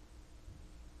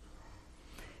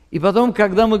 И потом,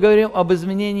 когда мы говорим об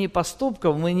изменении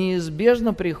поступков, мы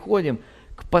неизбежно приходим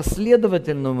к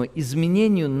последовательному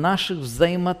изменению наших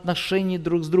взаимоотношений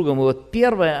друг с другом. И вот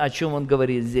первое, о чем он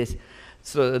говорит здесь,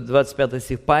 25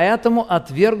 стих. «Поэтому,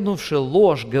 отвергнувши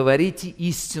ложь, говорите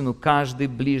истину, каждый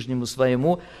ближнему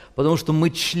своему, потому что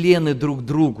мы члены друг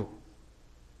другу».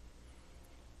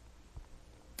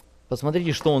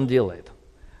 Посмотрите, что он делает.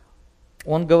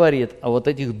 Он говорит о вот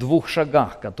этих двух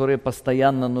шагах, которые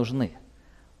постоянно нужны.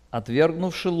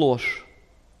 Отвергнувши ложь,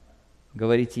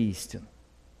 говорите истину.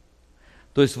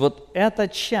 То есть вот эта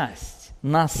часть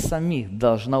нас самих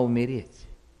должна умереть.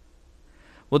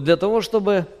 Вот для того,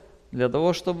 чтобы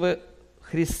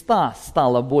Христа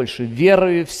стало больше,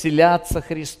 верою вселяться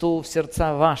Христу в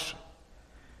сердца ваши,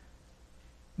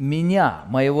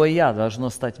 моего «я» должно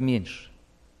стать меньше.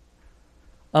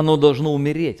 Оно должно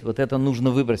умереть, вот это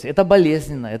нужно выбросить. Это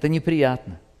болезненно, это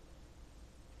неприятно.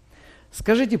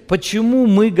 Скажите, почему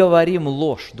мы говорим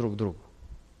ложь друг другу?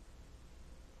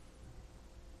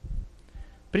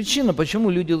 Причина, почему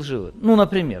люди лживы.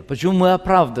 Например, почему мы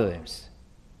оправдываемся?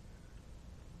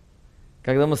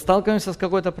 Когда мы сталкиваемся с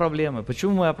какой-то проблемой,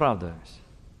 почему мы оправдываемся?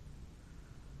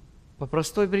 По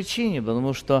простой причине,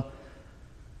 потому что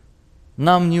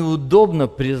нам неудобно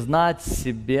признать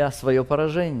себе свое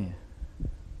поражение.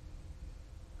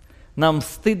 Нам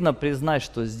стыдно признать,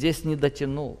 что здесь не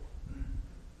дотянул.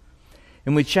 И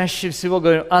мы чаще всего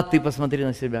говорим: а ты посмотри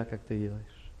на себя, как ты делаешь.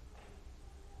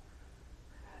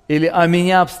 Или а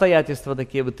меня обстоятельства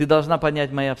такие, ты должна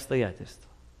понять мои обстоятельства.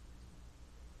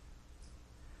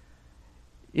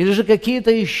 Или же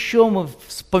какие-то еще мы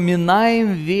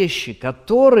вспоминаем вещи,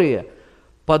 которые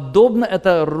подобно,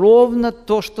 это ровно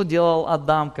то, что делал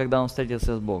Адам, когда он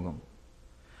встретился с Богом.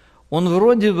 Он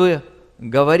вроде бы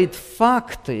говорит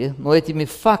факты, но этими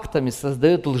фактами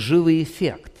создает лживый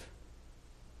эффект.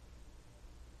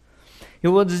 И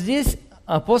вот здесь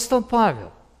апостол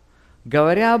Павел,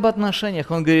 говоря об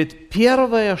отношениях, он говорит,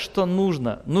 первое, что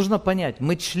нужно понять,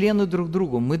 мы члены друг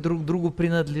другу, мы друг другу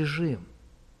принадлежим.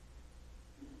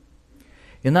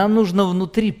 И нам нужно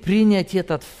внутри принять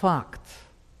этот факт.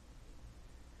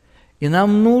 И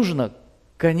нам нужно,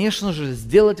 конечно же,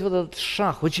 сделать вот этот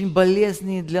шаг, очень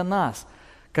болезненный для нас,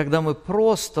 когда мы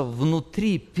просто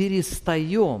внутри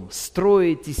перестаем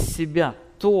строить из себя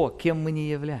то, кем мы не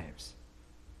являемся.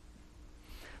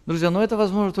 Друзья, но это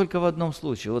возможно только в одном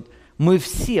случае. Вот мы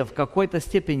все в какой-то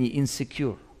степени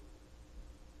insecure.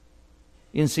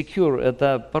 Insecure,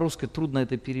 это по-русски трудно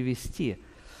это перевести.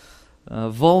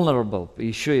 Vulnerable,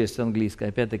 еще есть английское,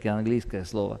 опять-таки английское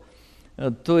слово.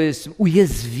 То есть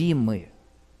уязвимы.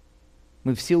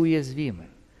 Мы все уязвимы.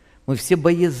 Мы все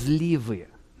боязливые.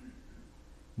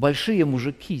 Большие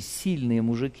мужики, сильные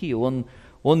мужики, он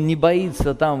не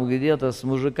боится там где-то с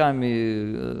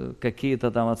мужиками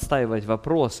какие-то там отстаивать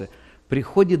вопросы.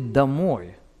 Приходит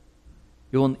домой,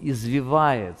 и он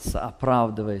извивается,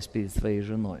 оправдываясь перед своей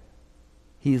женой.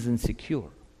 He is insecure.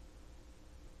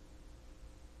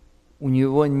 У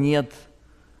него нет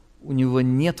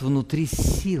внутри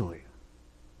силы.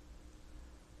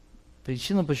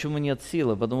 Причина, почему нет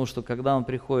силы, потому что когда он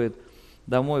приходит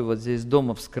домой, вот здесь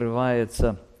дома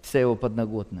вскрывается вся его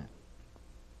подноготная.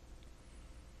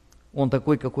 Он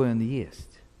такой, какой он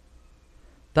есть.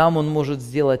 Там он может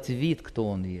сделать вид, кто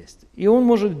он есть. И он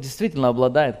может действительно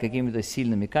обладает какими-то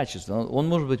сильными качествами. Он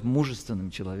может быть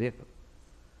мужественным человеком.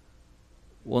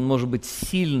 Он может быть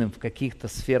сильным в каких-то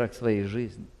сферах своей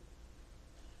жизни.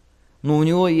 Но у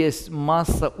него есть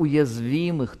масса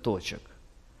уязвимых точек.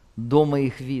 Дома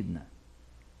их видно.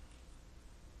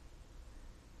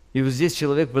 И вот здесь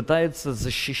человек пытается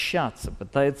защищаться,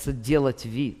 пытается делать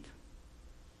вид.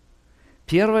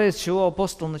 Первое, с чего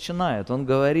апостол начинает, он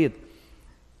говорит,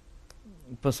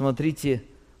 посмотрите,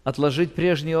 отложить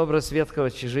прежний образ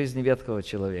жизни ветхого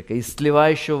человека,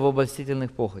 истлевающего в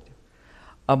обольстительных похотях,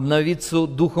 обновиться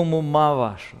духом ума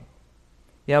вашего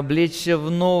и облечься в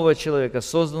нового человека,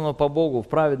 созданного по Богу в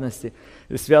праведности,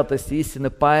 святости, истины.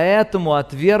 Поэтому,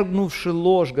 отвергнувши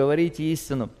ложь, говорите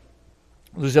истину.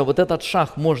 Друзья, вот этот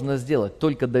шаг можно сделать,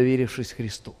 только доверившись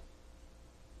Христу.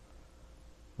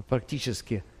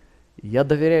 Практически я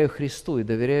доверяю Христу и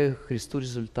доверяю Христу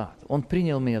результат. Он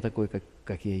принял меня такой,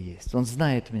 как я есть. Он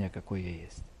знает меня, какой я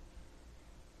есть.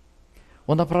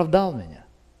 Он оправдал меня.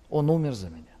 Он умер за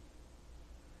меня.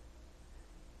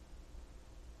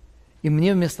 И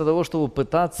мне вместо того, чтобы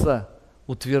пытаться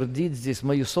утвердить здесь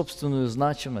мою собственную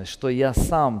значимость, что я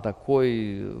сам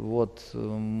такой вот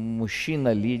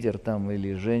мужчина, лидер там,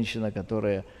 или женщина,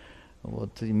 которая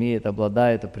вот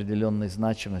обладает определенной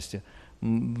значимостью,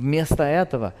 вместо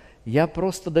этого я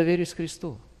просто доверюсь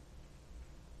Христу.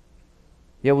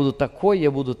 Я буду такой,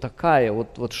 я буду такая.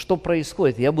 Вот что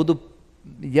происходит? Я буду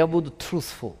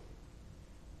truthful.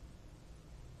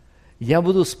 Я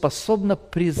буду способна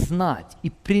признать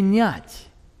и принять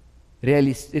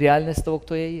реальность того,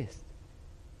 кто я есть.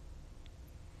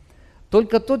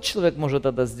 Только тот человек может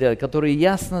это сделать, который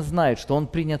ясно знает, что он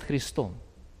принят Христом.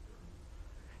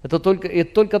 Это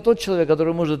только тот человек,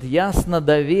 который может ясно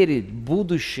доверить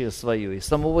будущее свое и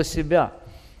самого себя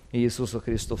Иисусу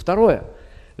Христу. Второе.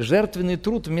 Жертвенный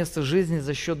труд вместо жизни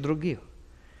за счет других.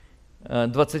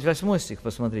 28 стих,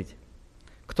 посмотрите.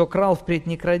 «Кто крал, впредь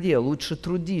не кради, лучше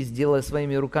трудись, делая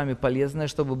своими руками полезное,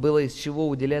 чтобы было из чего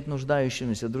уделять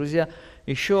нуждающимся». Друзья,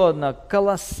 еще одна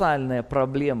колоссальная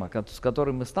проблема, с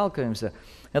которой мы сталкиваемся,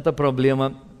 это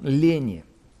проблема лени.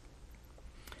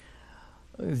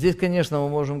 Здесь, конечно, мы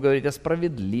можем говорить о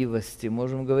справедливости,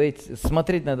 можем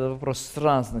смотреть на этот вопрос с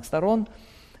разных сторон,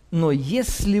 но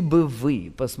если бы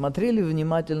вы посмотрели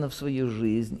внимательно в свою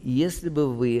жизнь, если бы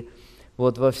вы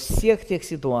вот во всех тех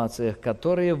ситуациях,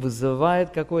 которые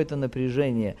вызывают какое-то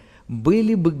напряжение,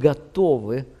 были бы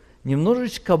готовы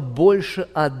немножечко больше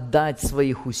отдать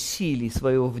своих усилий,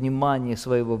 своего внимания,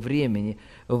 своего времени,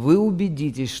 вы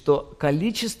убедитесь, что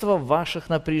количество ваших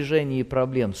напряжений и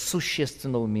проблем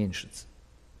существенно уменьшится.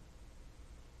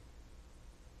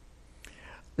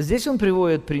 Здесь он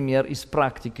приводит пример из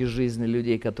практики жизни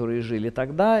людей, которые жили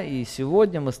тогда, и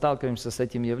сегодня мы сталкиваемся с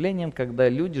этим явлением, когда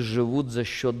люди живут за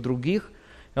счет других.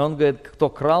 И он говорит, кто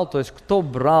крал, то есть кто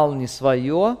брал не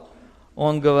свое,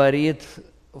 он говорит,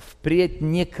 впредь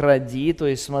не кради, то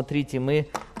есть смотрите, мы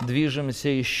движемся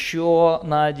еще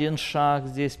на один шаг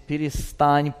здесь,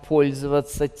 перестань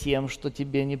пользоваться тем, что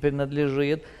тебе не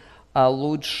принадлежит, а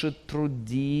лучше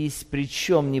трудись,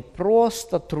 причем не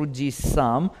просто трудись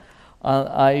сам,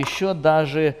 а еще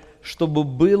даже чтобы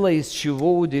было из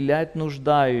чего уделять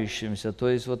нуждающимся. То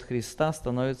есть вот Христа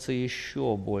становится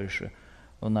еще больше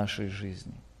в нашей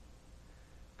жизни.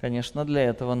 Конечно, для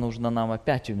этого нужно нам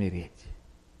опять умереть.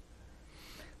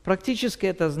 Практически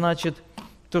это значит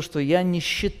то, что я не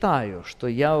считаю, что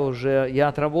я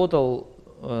отработал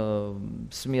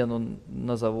смену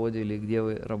на заводе или где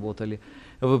вы работали.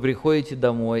 Вы приходите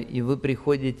домой, и вы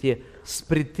приходите с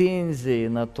претензией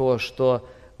на то, что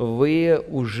вы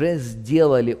уже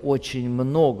сделали очень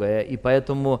многое, и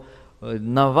поэтому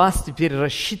на вас теперь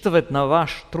рассчитывать, на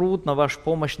ваш труд, на вашу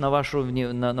помощь, на ваше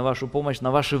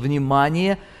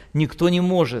внимание никто не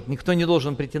может, никто не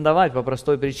должен претендовать по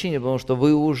простой причине, потому что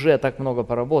вы уже так много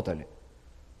поработали.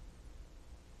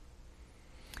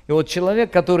 И вот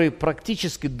человек, который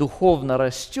практически духовно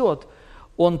растет,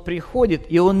 он приходит,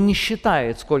 и он не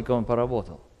считает, сколько он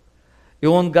поработал. И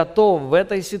он готов в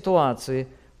этой ситуации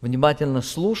внимательно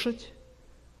слушать,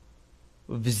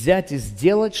 взять и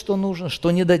сделать, что нужно,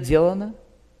 что недоделано.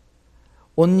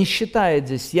 Он не считает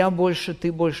здесь, я больше,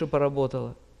 ты больше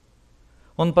поработала.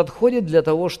 Он подходит для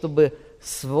того, чтобы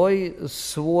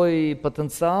свой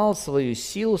потенциал, свою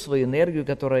силу, свою энергию,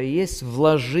 которая есть,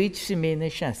 вложить в семейное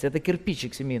счастье. Это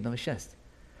кирпичик семейного счастья.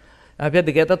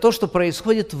 Опять-таки, это то, что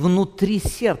происходит внутри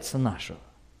сердца нашего.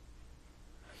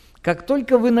 Как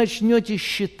только вы начнете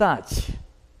считать,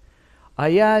 а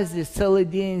я здесь целый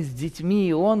день с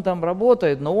детьми, он там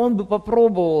работает, но он бы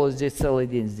попробовал здесь целый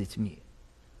день с детьми.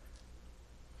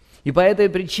 И по этой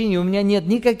причине у меня нет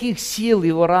никаких сил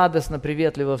его радостно,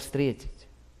 приветливо встретить.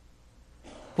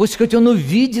 Пусть хоть он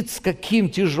увидит, с каким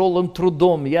тяжелым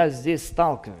трудом я здесь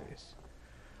сталкиваюсь.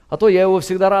 А то я его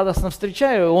всегда радостно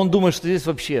встречаю, он думает, что здесь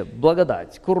вообще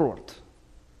благодать, курорт.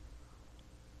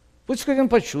 Пусть хоть он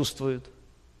почувствует.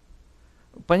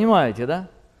 Понимаете, да?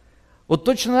 Вот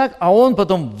точно так, а он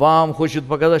потом вам хочет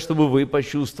показать, чтобы вы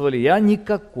почувствовали. Я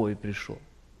никакой пришел.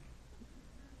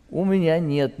 У меня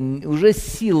нет уже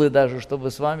силы даже,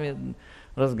 чтобы с вами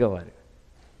разговаривать.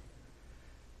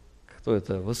 Кто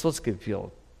это? Высоцкий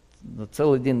пел.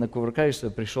 Целый день накувыркаешься,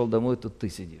 пришел домой, тут ты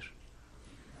сидишь.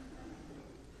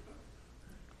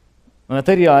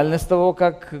 Это реальность того,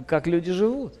 как люди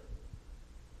живут.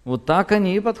 Вот так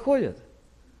они и подходят.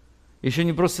 Еще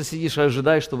не просто сидишь и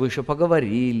ожидаешь, чтобы еще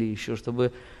поговорили, еще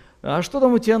чтобы... А что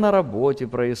там у тебя на работе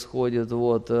происходит?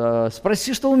 Вот.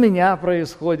 Спроси, что у меня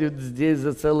происходит здесь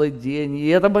за целый день. И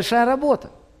это большая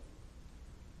работа.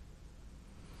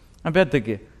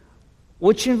 Опять-таки,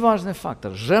 очень важный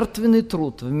фактор. Жертвенный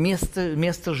труд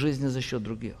вместо жизни за счет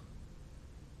других.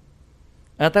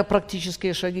 Это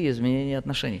практические шаги изменения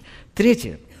отношений.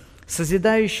 Третье.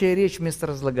 Созидающая речь вместо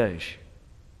разлагающей.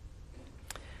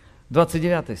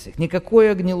 29 стих.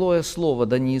 «Никакое гнилое слово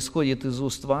да не исходит из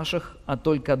уст ваших, а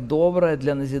только доброе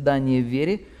для назидания в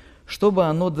вере, чтобы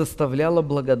оно доставляло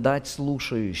благодать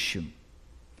слушающим».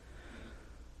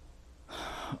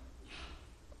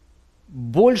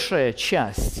 Большая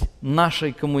часть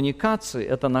нашей коммуникации –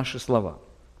 это наши слова.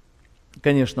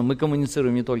 Конечно, мы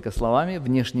коммуницируем не только словами,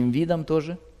 внешним видом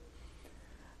тоже,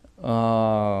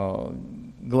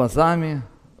 глазами,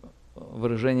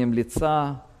 выражением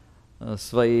лица,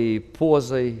 своей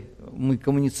позой, мы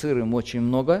коммуницируем очень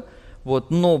много,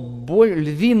 вот, но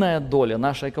львиная доля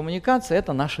нашей коммуникации –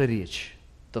 это наша речь,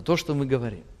 это то, что мы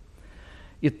говорим.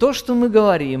 И то, что мы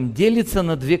говорим, делится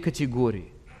на две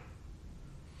категории.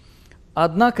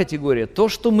 Одна категория – то,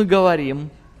 что мы говорим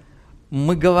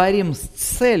с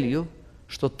целью,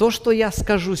 что то, что я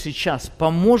скажу сейчас,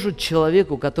 поможет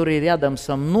человеку, который рядом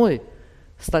со мной,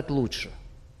 стать лучше.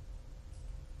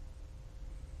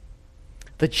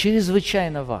 Это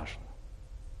чрезвычайно важно.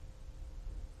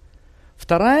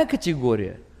 Вторая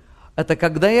категория – это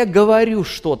когда я говорю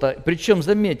что-то, причем,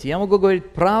 заметьте, я могу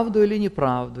говорить правду или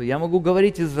неправду, я могу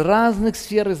говорить из разных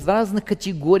сфер, из разных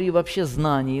категорий вообще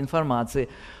знаний, информации,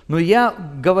 но я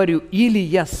говорю, или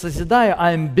я созидаю,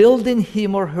 I'm building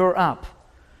him or her up,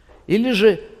 или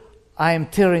же I'm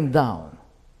tearing down.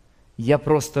 Я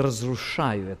просто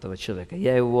разрушаю этого человека,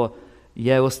 я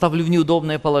его ставлю в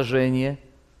неудобное положение.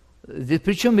 Здесь,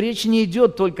 причем речь не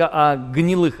идет только о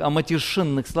гнилых, о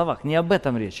матершинных словах, не об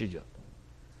этом речь идет.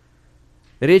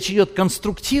 Речь идет,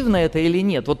 конструктивно это или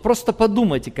нет. Вот просто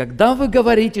подумайте, когда вы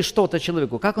говорите что-то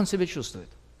человеку, как он себя чувствует?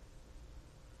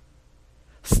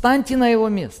 Встаньте на его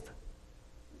место.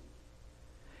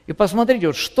 И посмотрите,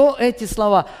 вот что эти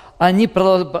слова,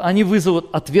 они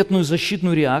вызовут ответную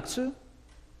защитную реакцию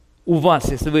у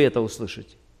вас, если вы это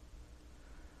услышите.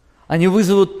 Они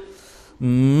вызовут,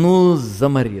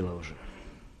 заморило уже,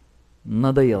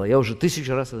 надоело, я уже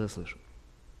 1000 раз это слышу.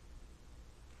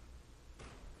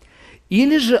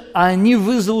 Или же они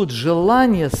вызовут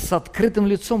желание с открытым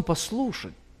лицом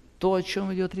послушать, то, о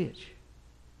чем идет речь.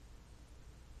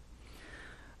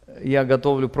 Я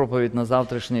готовлю проповедь на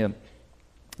завтрашнее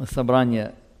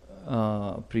собрание.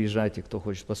 Приезжайте, кто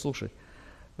хочет послушать.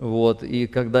 Вот. И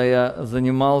когда я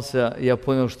занимался, я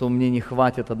понял, что мне не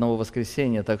хватит одного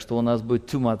воскресенья, так что у нас будет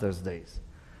 2 Mother's Days.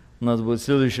 У нас будет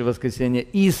следующее воскресенье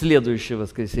и следующее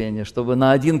воскресенье, чтобы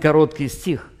на один короткий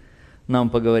стих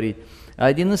нам поговорить.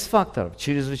 Один из факторов,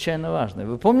 чрезвычайно важный.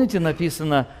 Вы помните,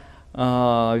 написано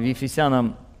в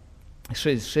Ефесянам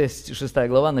 6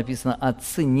 глава, написано: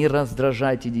 «Отцы, не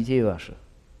раздражайте детей ваших».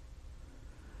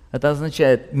 Это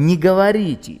означает, не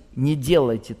говорите, не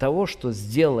делайте того, что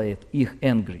сделает их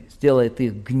angry, сделает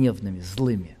их гневными,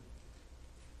 злыми.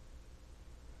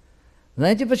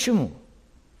 Знаете почему?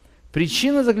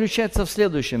 Причина заключается в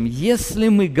следующем. Если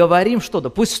мы говорим что-то,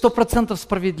 пусть 100%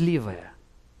 справедливое,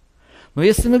 но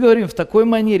если мы говорим в такой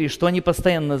манере, что они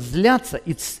постоянно злятся,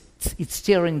 it's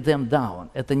tearing them down,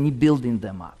 это не building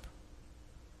them up.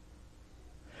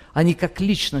 Они как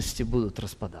личности будут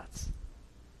распадаться.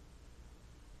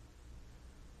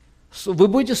 Вы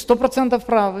будете 100%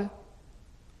 правы.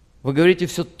 Вы говорите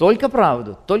все только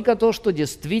правду, только то, что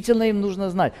действительно им нужно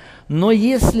знать. Но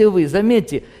если вы,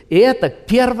 заметьте, это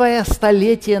первое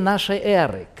столетие нашей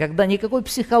эры, когда никакой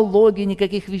психологии,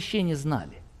 никаких вещей не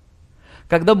знали.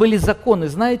 Когда были законы,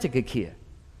 знаете какие?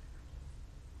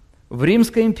 В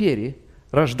Римской империи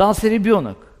рождался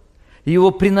ребенок,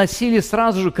 его приносили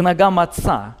сразу же к ногам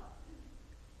отца,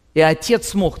 и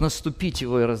отец мог наступить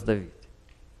его и раздавить.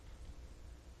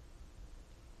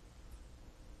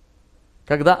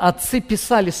 Когда отцы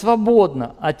писали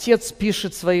свободно, отец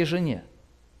пишет своей жене.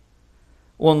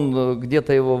 Он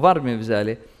где-то его в армию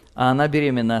взяли, а она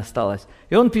беременная осталась.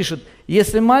 И он пишет: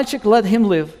 если мальчик, let him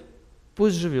live,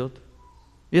 пусть живет.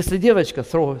 Если девочка,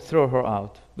 throw her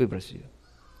out, выбрось ее.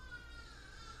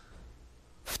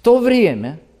 В то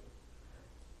время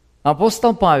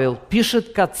апостол Павел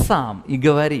пишет к отцам и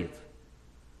говорит: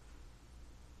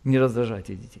 не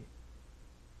раздражайте детей.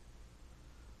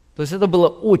 То есть это было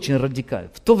очень радикально.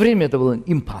 В то время это было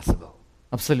impossible,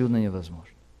 абсолютно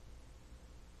невозможно.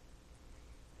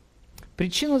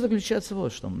 Причина заключается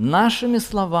вот в чем. Нашими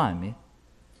словами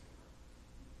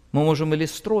мы можем или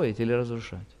строить, или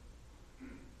разрушать.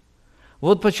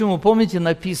 Вот почему, помните,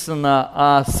 написано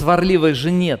о сварливой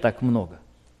жене так много.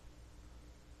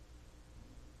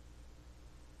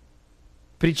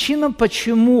 Причина,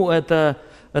 почему это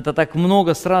так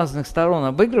много с разных сторон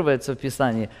обыгрывается в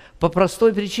Писании, по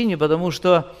простой причине, потому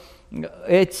что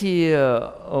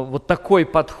вот такой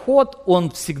подход, он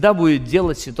всегда будет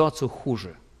делать ситуацию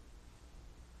хуже.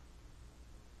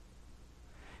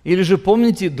 Или же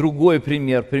помните другой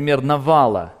пример, пример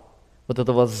Навала, вот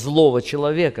этого злого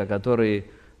человека, который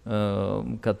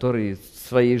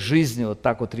своей жизнью вот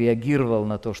так вот реагировал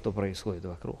на то, что происходит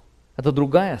вокруг. Это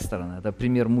другая сторона, это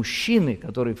пример мужчины,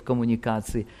 который в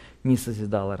коммуникации не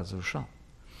созидал, а разрушал.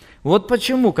 Вот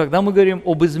почему, когда мы говорим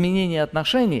об изменении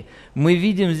отношений, мы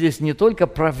видим здесь не только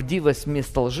правдивость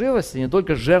вместо лживости, не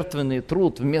только жертвенный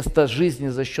труд вместо жизни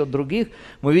за счет других,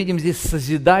 мы видим здесь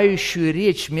созидающую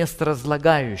речь вместо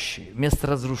разлагающей, вместо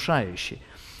разрушающей.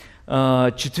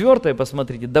 4,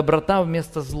 посмотрите, доброта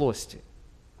вместо злости.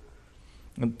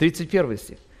 31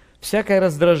 стих. «Всякое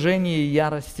раздражение,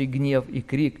 ярость, и гнев, и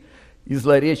крик, и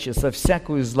злоречие со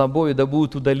всякою злобою да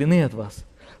будут удалены от вас.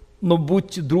 Но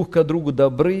будьте друг к другу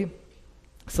добры,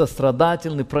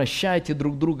 сострадательны, прощайте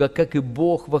друг друга, как и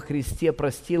Бог во Христе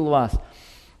простил вас».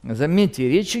 Заметьте,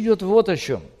 речь идет вот о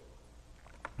чем.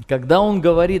 Когда он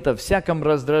говорит о всяком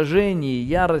раздражении,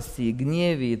 ярости, и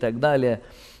гневе и так далее,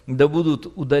 да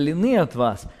будут удалены от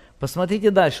вас,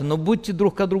 посмотрите дальше. «Но будьте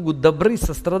друг к другу добры,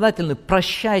 сострадательны,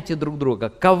 прощайте друг друга».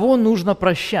 Кого нужно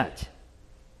прощать?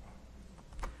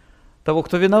 Того,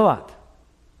 кто виноват.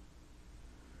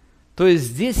 То есть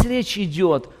здесь речь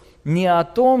идет не о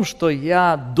том, что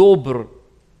я добр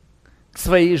к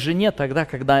своей жене тогда,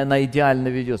 когда она идеально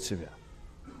ведет себя.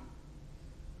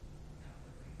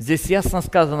 Здесь ясно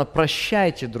сказано: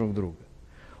 прощайте друг друга.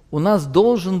 У нас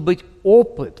должен быть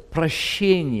опыт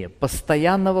прощения,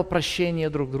 постоянного прощения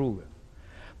друг друга.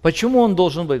 Почему он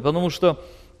должен быть? Потому что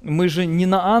мы же не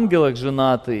на ангелах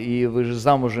женаты, и вы же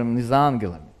замужем не за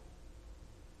ангелами.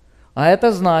 А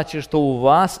это значит, что у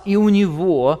вас и у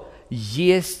него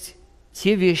есть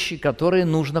те вещи, которые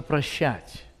нужно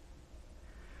прощать.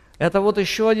 Это вот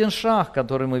еще один шаг,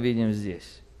 который мы видим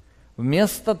здесь.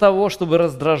 Вместо того, чтобы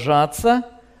раздражаться,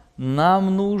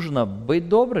 нам нужно быть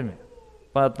добрыми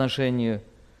по отношению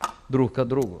друг к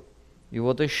другу. И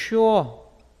вот еще,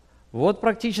 вот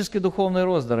практически духовный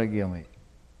рост, дорогие мои.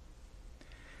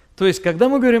 То есть, когда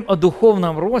мы говорим о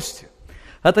духовном росте,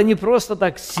 Это не просто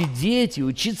так сидеть и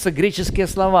учиться греческие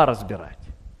слова разбирать.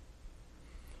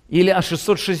 Или о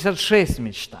 666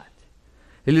 мечтать.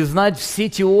 Или знать все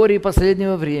теории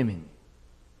последнего времени.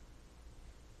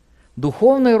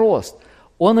 Духовный рост,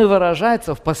 он и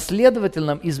выражается в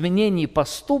последовательном изменении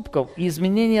поступков и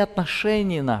изменении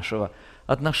отношений нашего,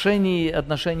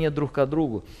 отношения друг к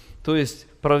другу. То есть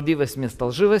правдивость вместо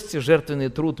лживости, жертвенный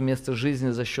труд вместо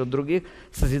жизни за счет других,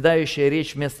 созидающая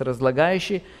речь вместо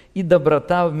разлагающей и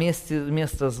доброта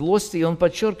вместо злости. И он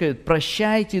подчеркивает: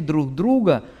 прощайте друг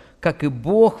друга, как и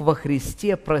Бог во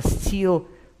Христе простил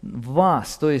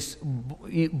вас. То есть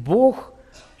и Бог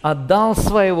отдал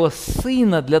своего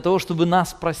Сына для того, чтобы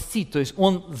нас простить. То есть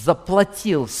Он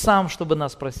заплатил сам, чтобы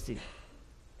нас простить.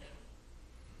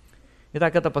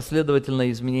 Итак, это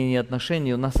последовательное изменение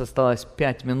отношений. У нас осталось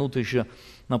 5 минут еще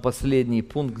на последний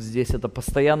пункт. Здесь это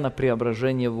постоянное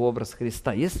преображение в образ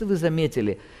Христа. Если вы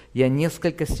заметили, я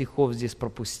несколько стихов здесь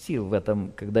пропустил в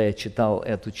этом, когда я читал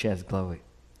эту часть главы.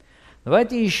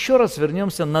 Давайте еще раз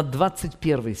вернемся на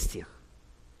 21 стих.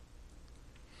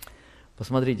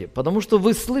 Посмотрите. «Потому что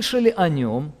вы слышали о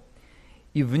Нем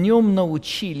и в Нем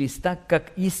научились, так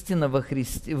как истина во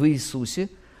Иисусе,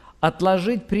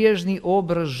 отложить прежний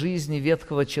образ жизни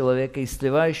ветхого человека и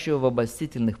сливающего в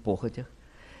обольстительных похотях,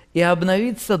 и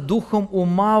обновиться духом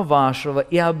ума вашего,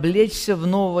 и облечься в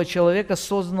нового человека,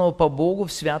 созданного по Богу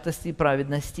в святости и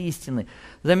праведности истины».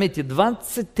 Заметьте,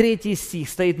 23 стих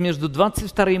стоит между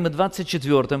 22 и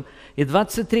 24, и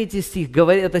 23 стих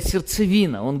говорит, это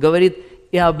сердцевина, он говорит: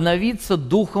 «и обновиться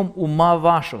духом ума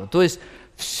вашего». То есть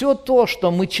все то,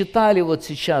 что мы читали вот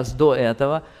сейчас до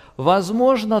этого,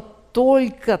 возможно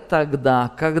только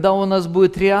тогда, когда у нас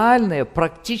будет реальное,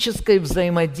 практическое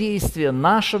взаимодействие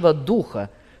нашего духа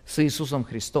с Иисусом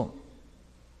Христом.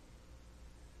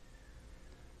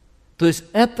 То есть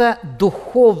это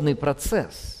духовный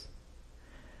процесс.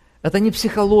 Это не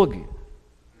психология.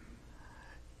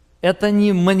 Это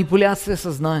не манипуляция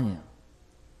сознания.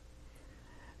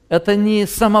 Это не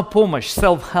самопомощь,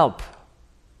 self-help.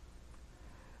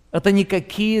 Это не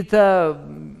какие-то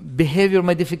behavior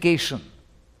modification.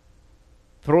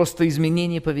 Просто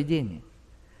изменение поведения.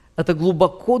 Это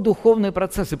глубоко духовный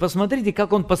процесс. И посмотрите,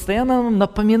 как он постоянно нам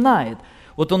напоминает.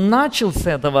 Вот он начал с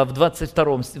этого в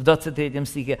 23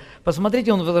 стихе.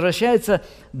 Посмотрите, он возвращается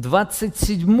в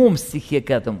 27 стихе к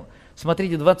этому.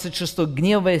 Смотрите, 26.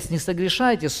 «Гневаясь, не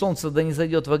согрешайте, солнце да не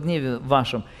зайдет во гневе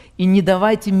вашем, и не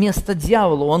давайте места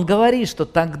дьяволу». Он говорит, что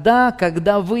тогда,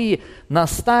 когда вы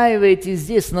настаиваете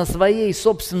здесь на своей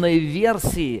собственной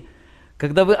версии,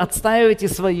 когда вы отстаиваете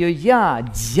свое «я»,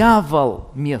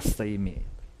 дьявол место имеет.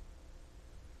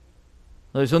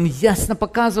 То есть он ясно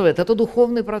показывает, это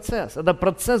духовный процесс, это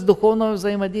процесс духовного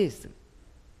взаимодействия.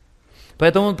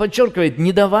 Поэтому он подчеркивает: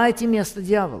 не давайте места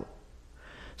дьяволу.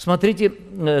 Смотрите,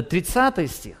 30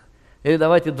 стих, или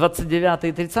давайте 29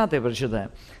 и 30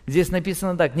 прочитаем. Здесь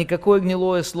написано так: «Никакое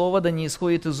гнилое слово да не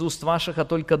исходит из уст ваших, а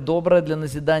только доброе для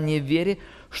назидания в вере,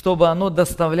 чтобы оно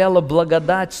доставляло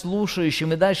благодать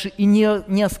слушающим». И дальше: «И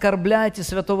не оскорбляйте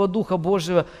Святого Духа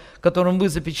Божьего, которым вы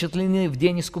запечатлены в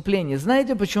день искупления».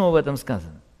 Знаете, почему в этом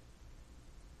сказано?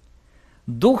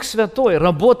 Дух Святой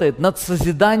работает над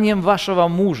созиданием вашего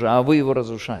мужа, а вы его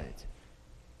разрушаете.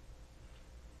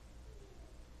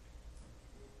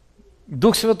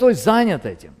 Дух Святой занят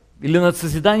этим. Или над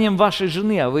созиданием вашей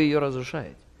жены, а вы ее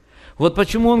разрушаете. Вот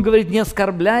почему он говорит: не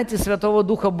оскорбляйте Святого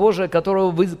Духа Божия,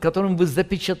 которым вы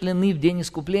запечатлены в день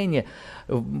искупления.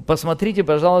 Посмотрите,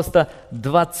 пожалуйста,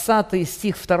 20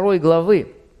 стих 2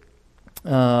 главы,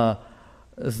 с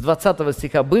 20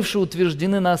 стиха. «Бывшие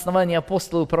утверждены на основании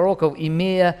апостолов и пророков,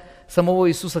 имея самого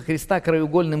Иисуса Христа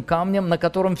краеугольным камнем, на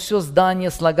котором все здание,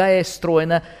 слагаясь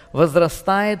стройно,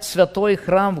 возрастает в святой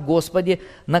храм в Господе,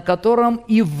 на котором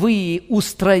и вы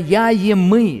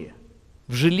устрояемы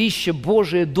в жилище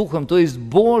Божие Духом». То есть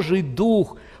Божий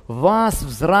Дух вас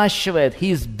взращивает.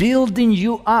 He is building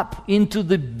you up into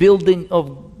the building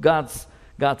of God's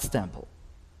temple.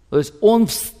 То есть Он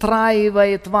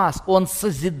встраивает вас, Он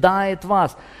созидает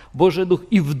вас, Божий Дух.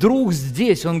 И вдруг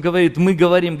здесь Он говорит: мы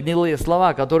говорим гнилые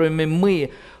слова, которыми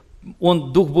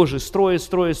Он, Дух Божий,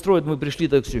 строит, мы пришли,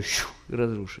 так все, и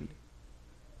разрушили.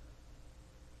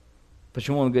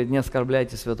 Почему Он говорит: не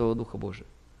оскорбляйте Святого Духа Божия?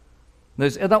 То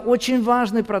есть это очень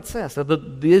важный процесс, это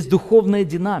есть духовная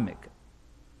динамика.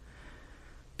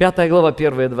 5 глава,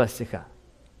 1-2 стиха.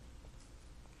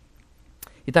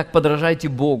 «Итак, подражайте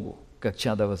Богу, как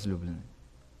чада возлюбленные,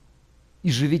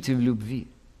 и живите в любви,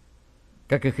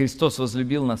 как и Христос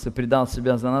возлюбил нас и предал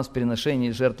себя за нас в приношении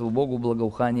и жертву Богу,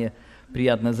 благоухание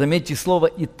приятное». Заметьте слово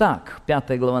 «итак».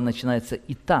 5 глава начинается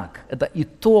 «итак». Это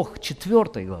итог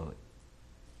 4 главы.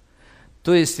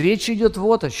 То есть речь идет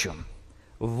вот о чем.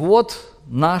 Вот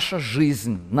наша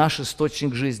жизнь, наш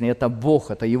источник жизни, это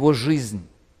Бог, это Его жизнь.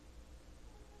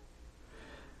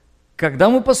 Когда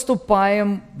мы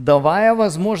поступаем, давая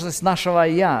возможность нашему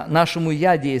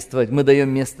 «я» действовать, мы даем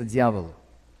место дьяволу.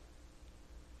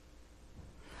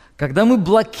 Когда мы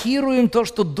блокируем то,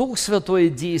 что Дух Святой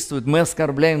действует, мы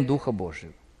оскорбляем Духа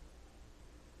Божьего.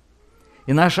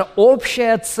 И наша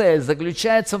общая цель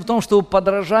заключается в том, чтобы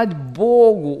подражать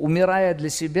Богу, умирая для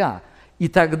себя. И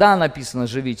тогда написано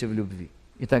 «живите в любви».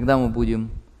 И тогда мы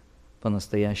будем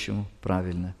по-настоящему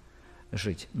правильно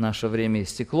жить. Наше время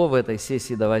истекло в этой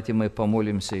сессии. Давайте мы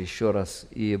помолимся еще раз,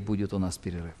 и будет у нас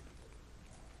перерыв.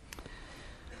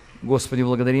 Господи,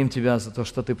 благодарим Тебя за то,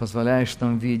 что Ты позволяешь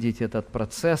нам видеть этот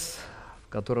процесс, в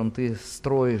котором Ты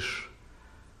строишь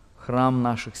храм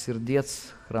наших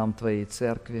сердец, храм Твоей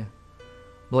церкви.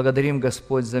 Благодарим,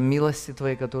 Господь, за милости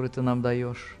Твои, которые Ты нам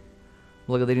даешь.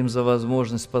 Благодарим за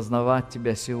возможность познавать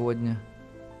Тебя сегодня.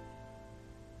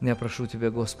 Я прошу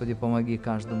Тебя, Господи, помоги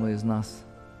каждому из нас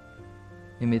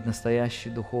иметь настоящий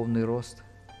духовный рост.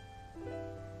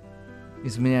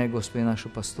 Изменяй, Господи, наши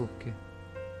поступки.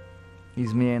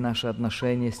 Изменяй наши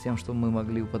отношения с тем, чтобы мы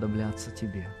могли уподобляться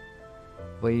Тебе.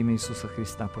 Во имя Иисуса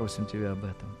Христа просим Тебя об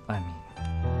этом. Аминь.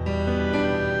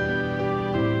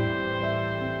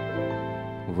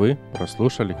 Вы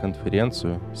прослушали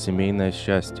конференцию «Семейное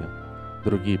счастье».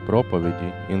 Другие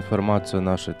проповеди и информацию о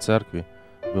нашей церкви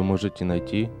вы можете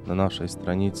найти на нашей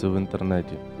странице в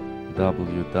интернете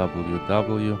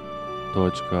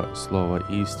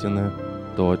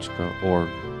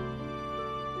www.slovoistины.org.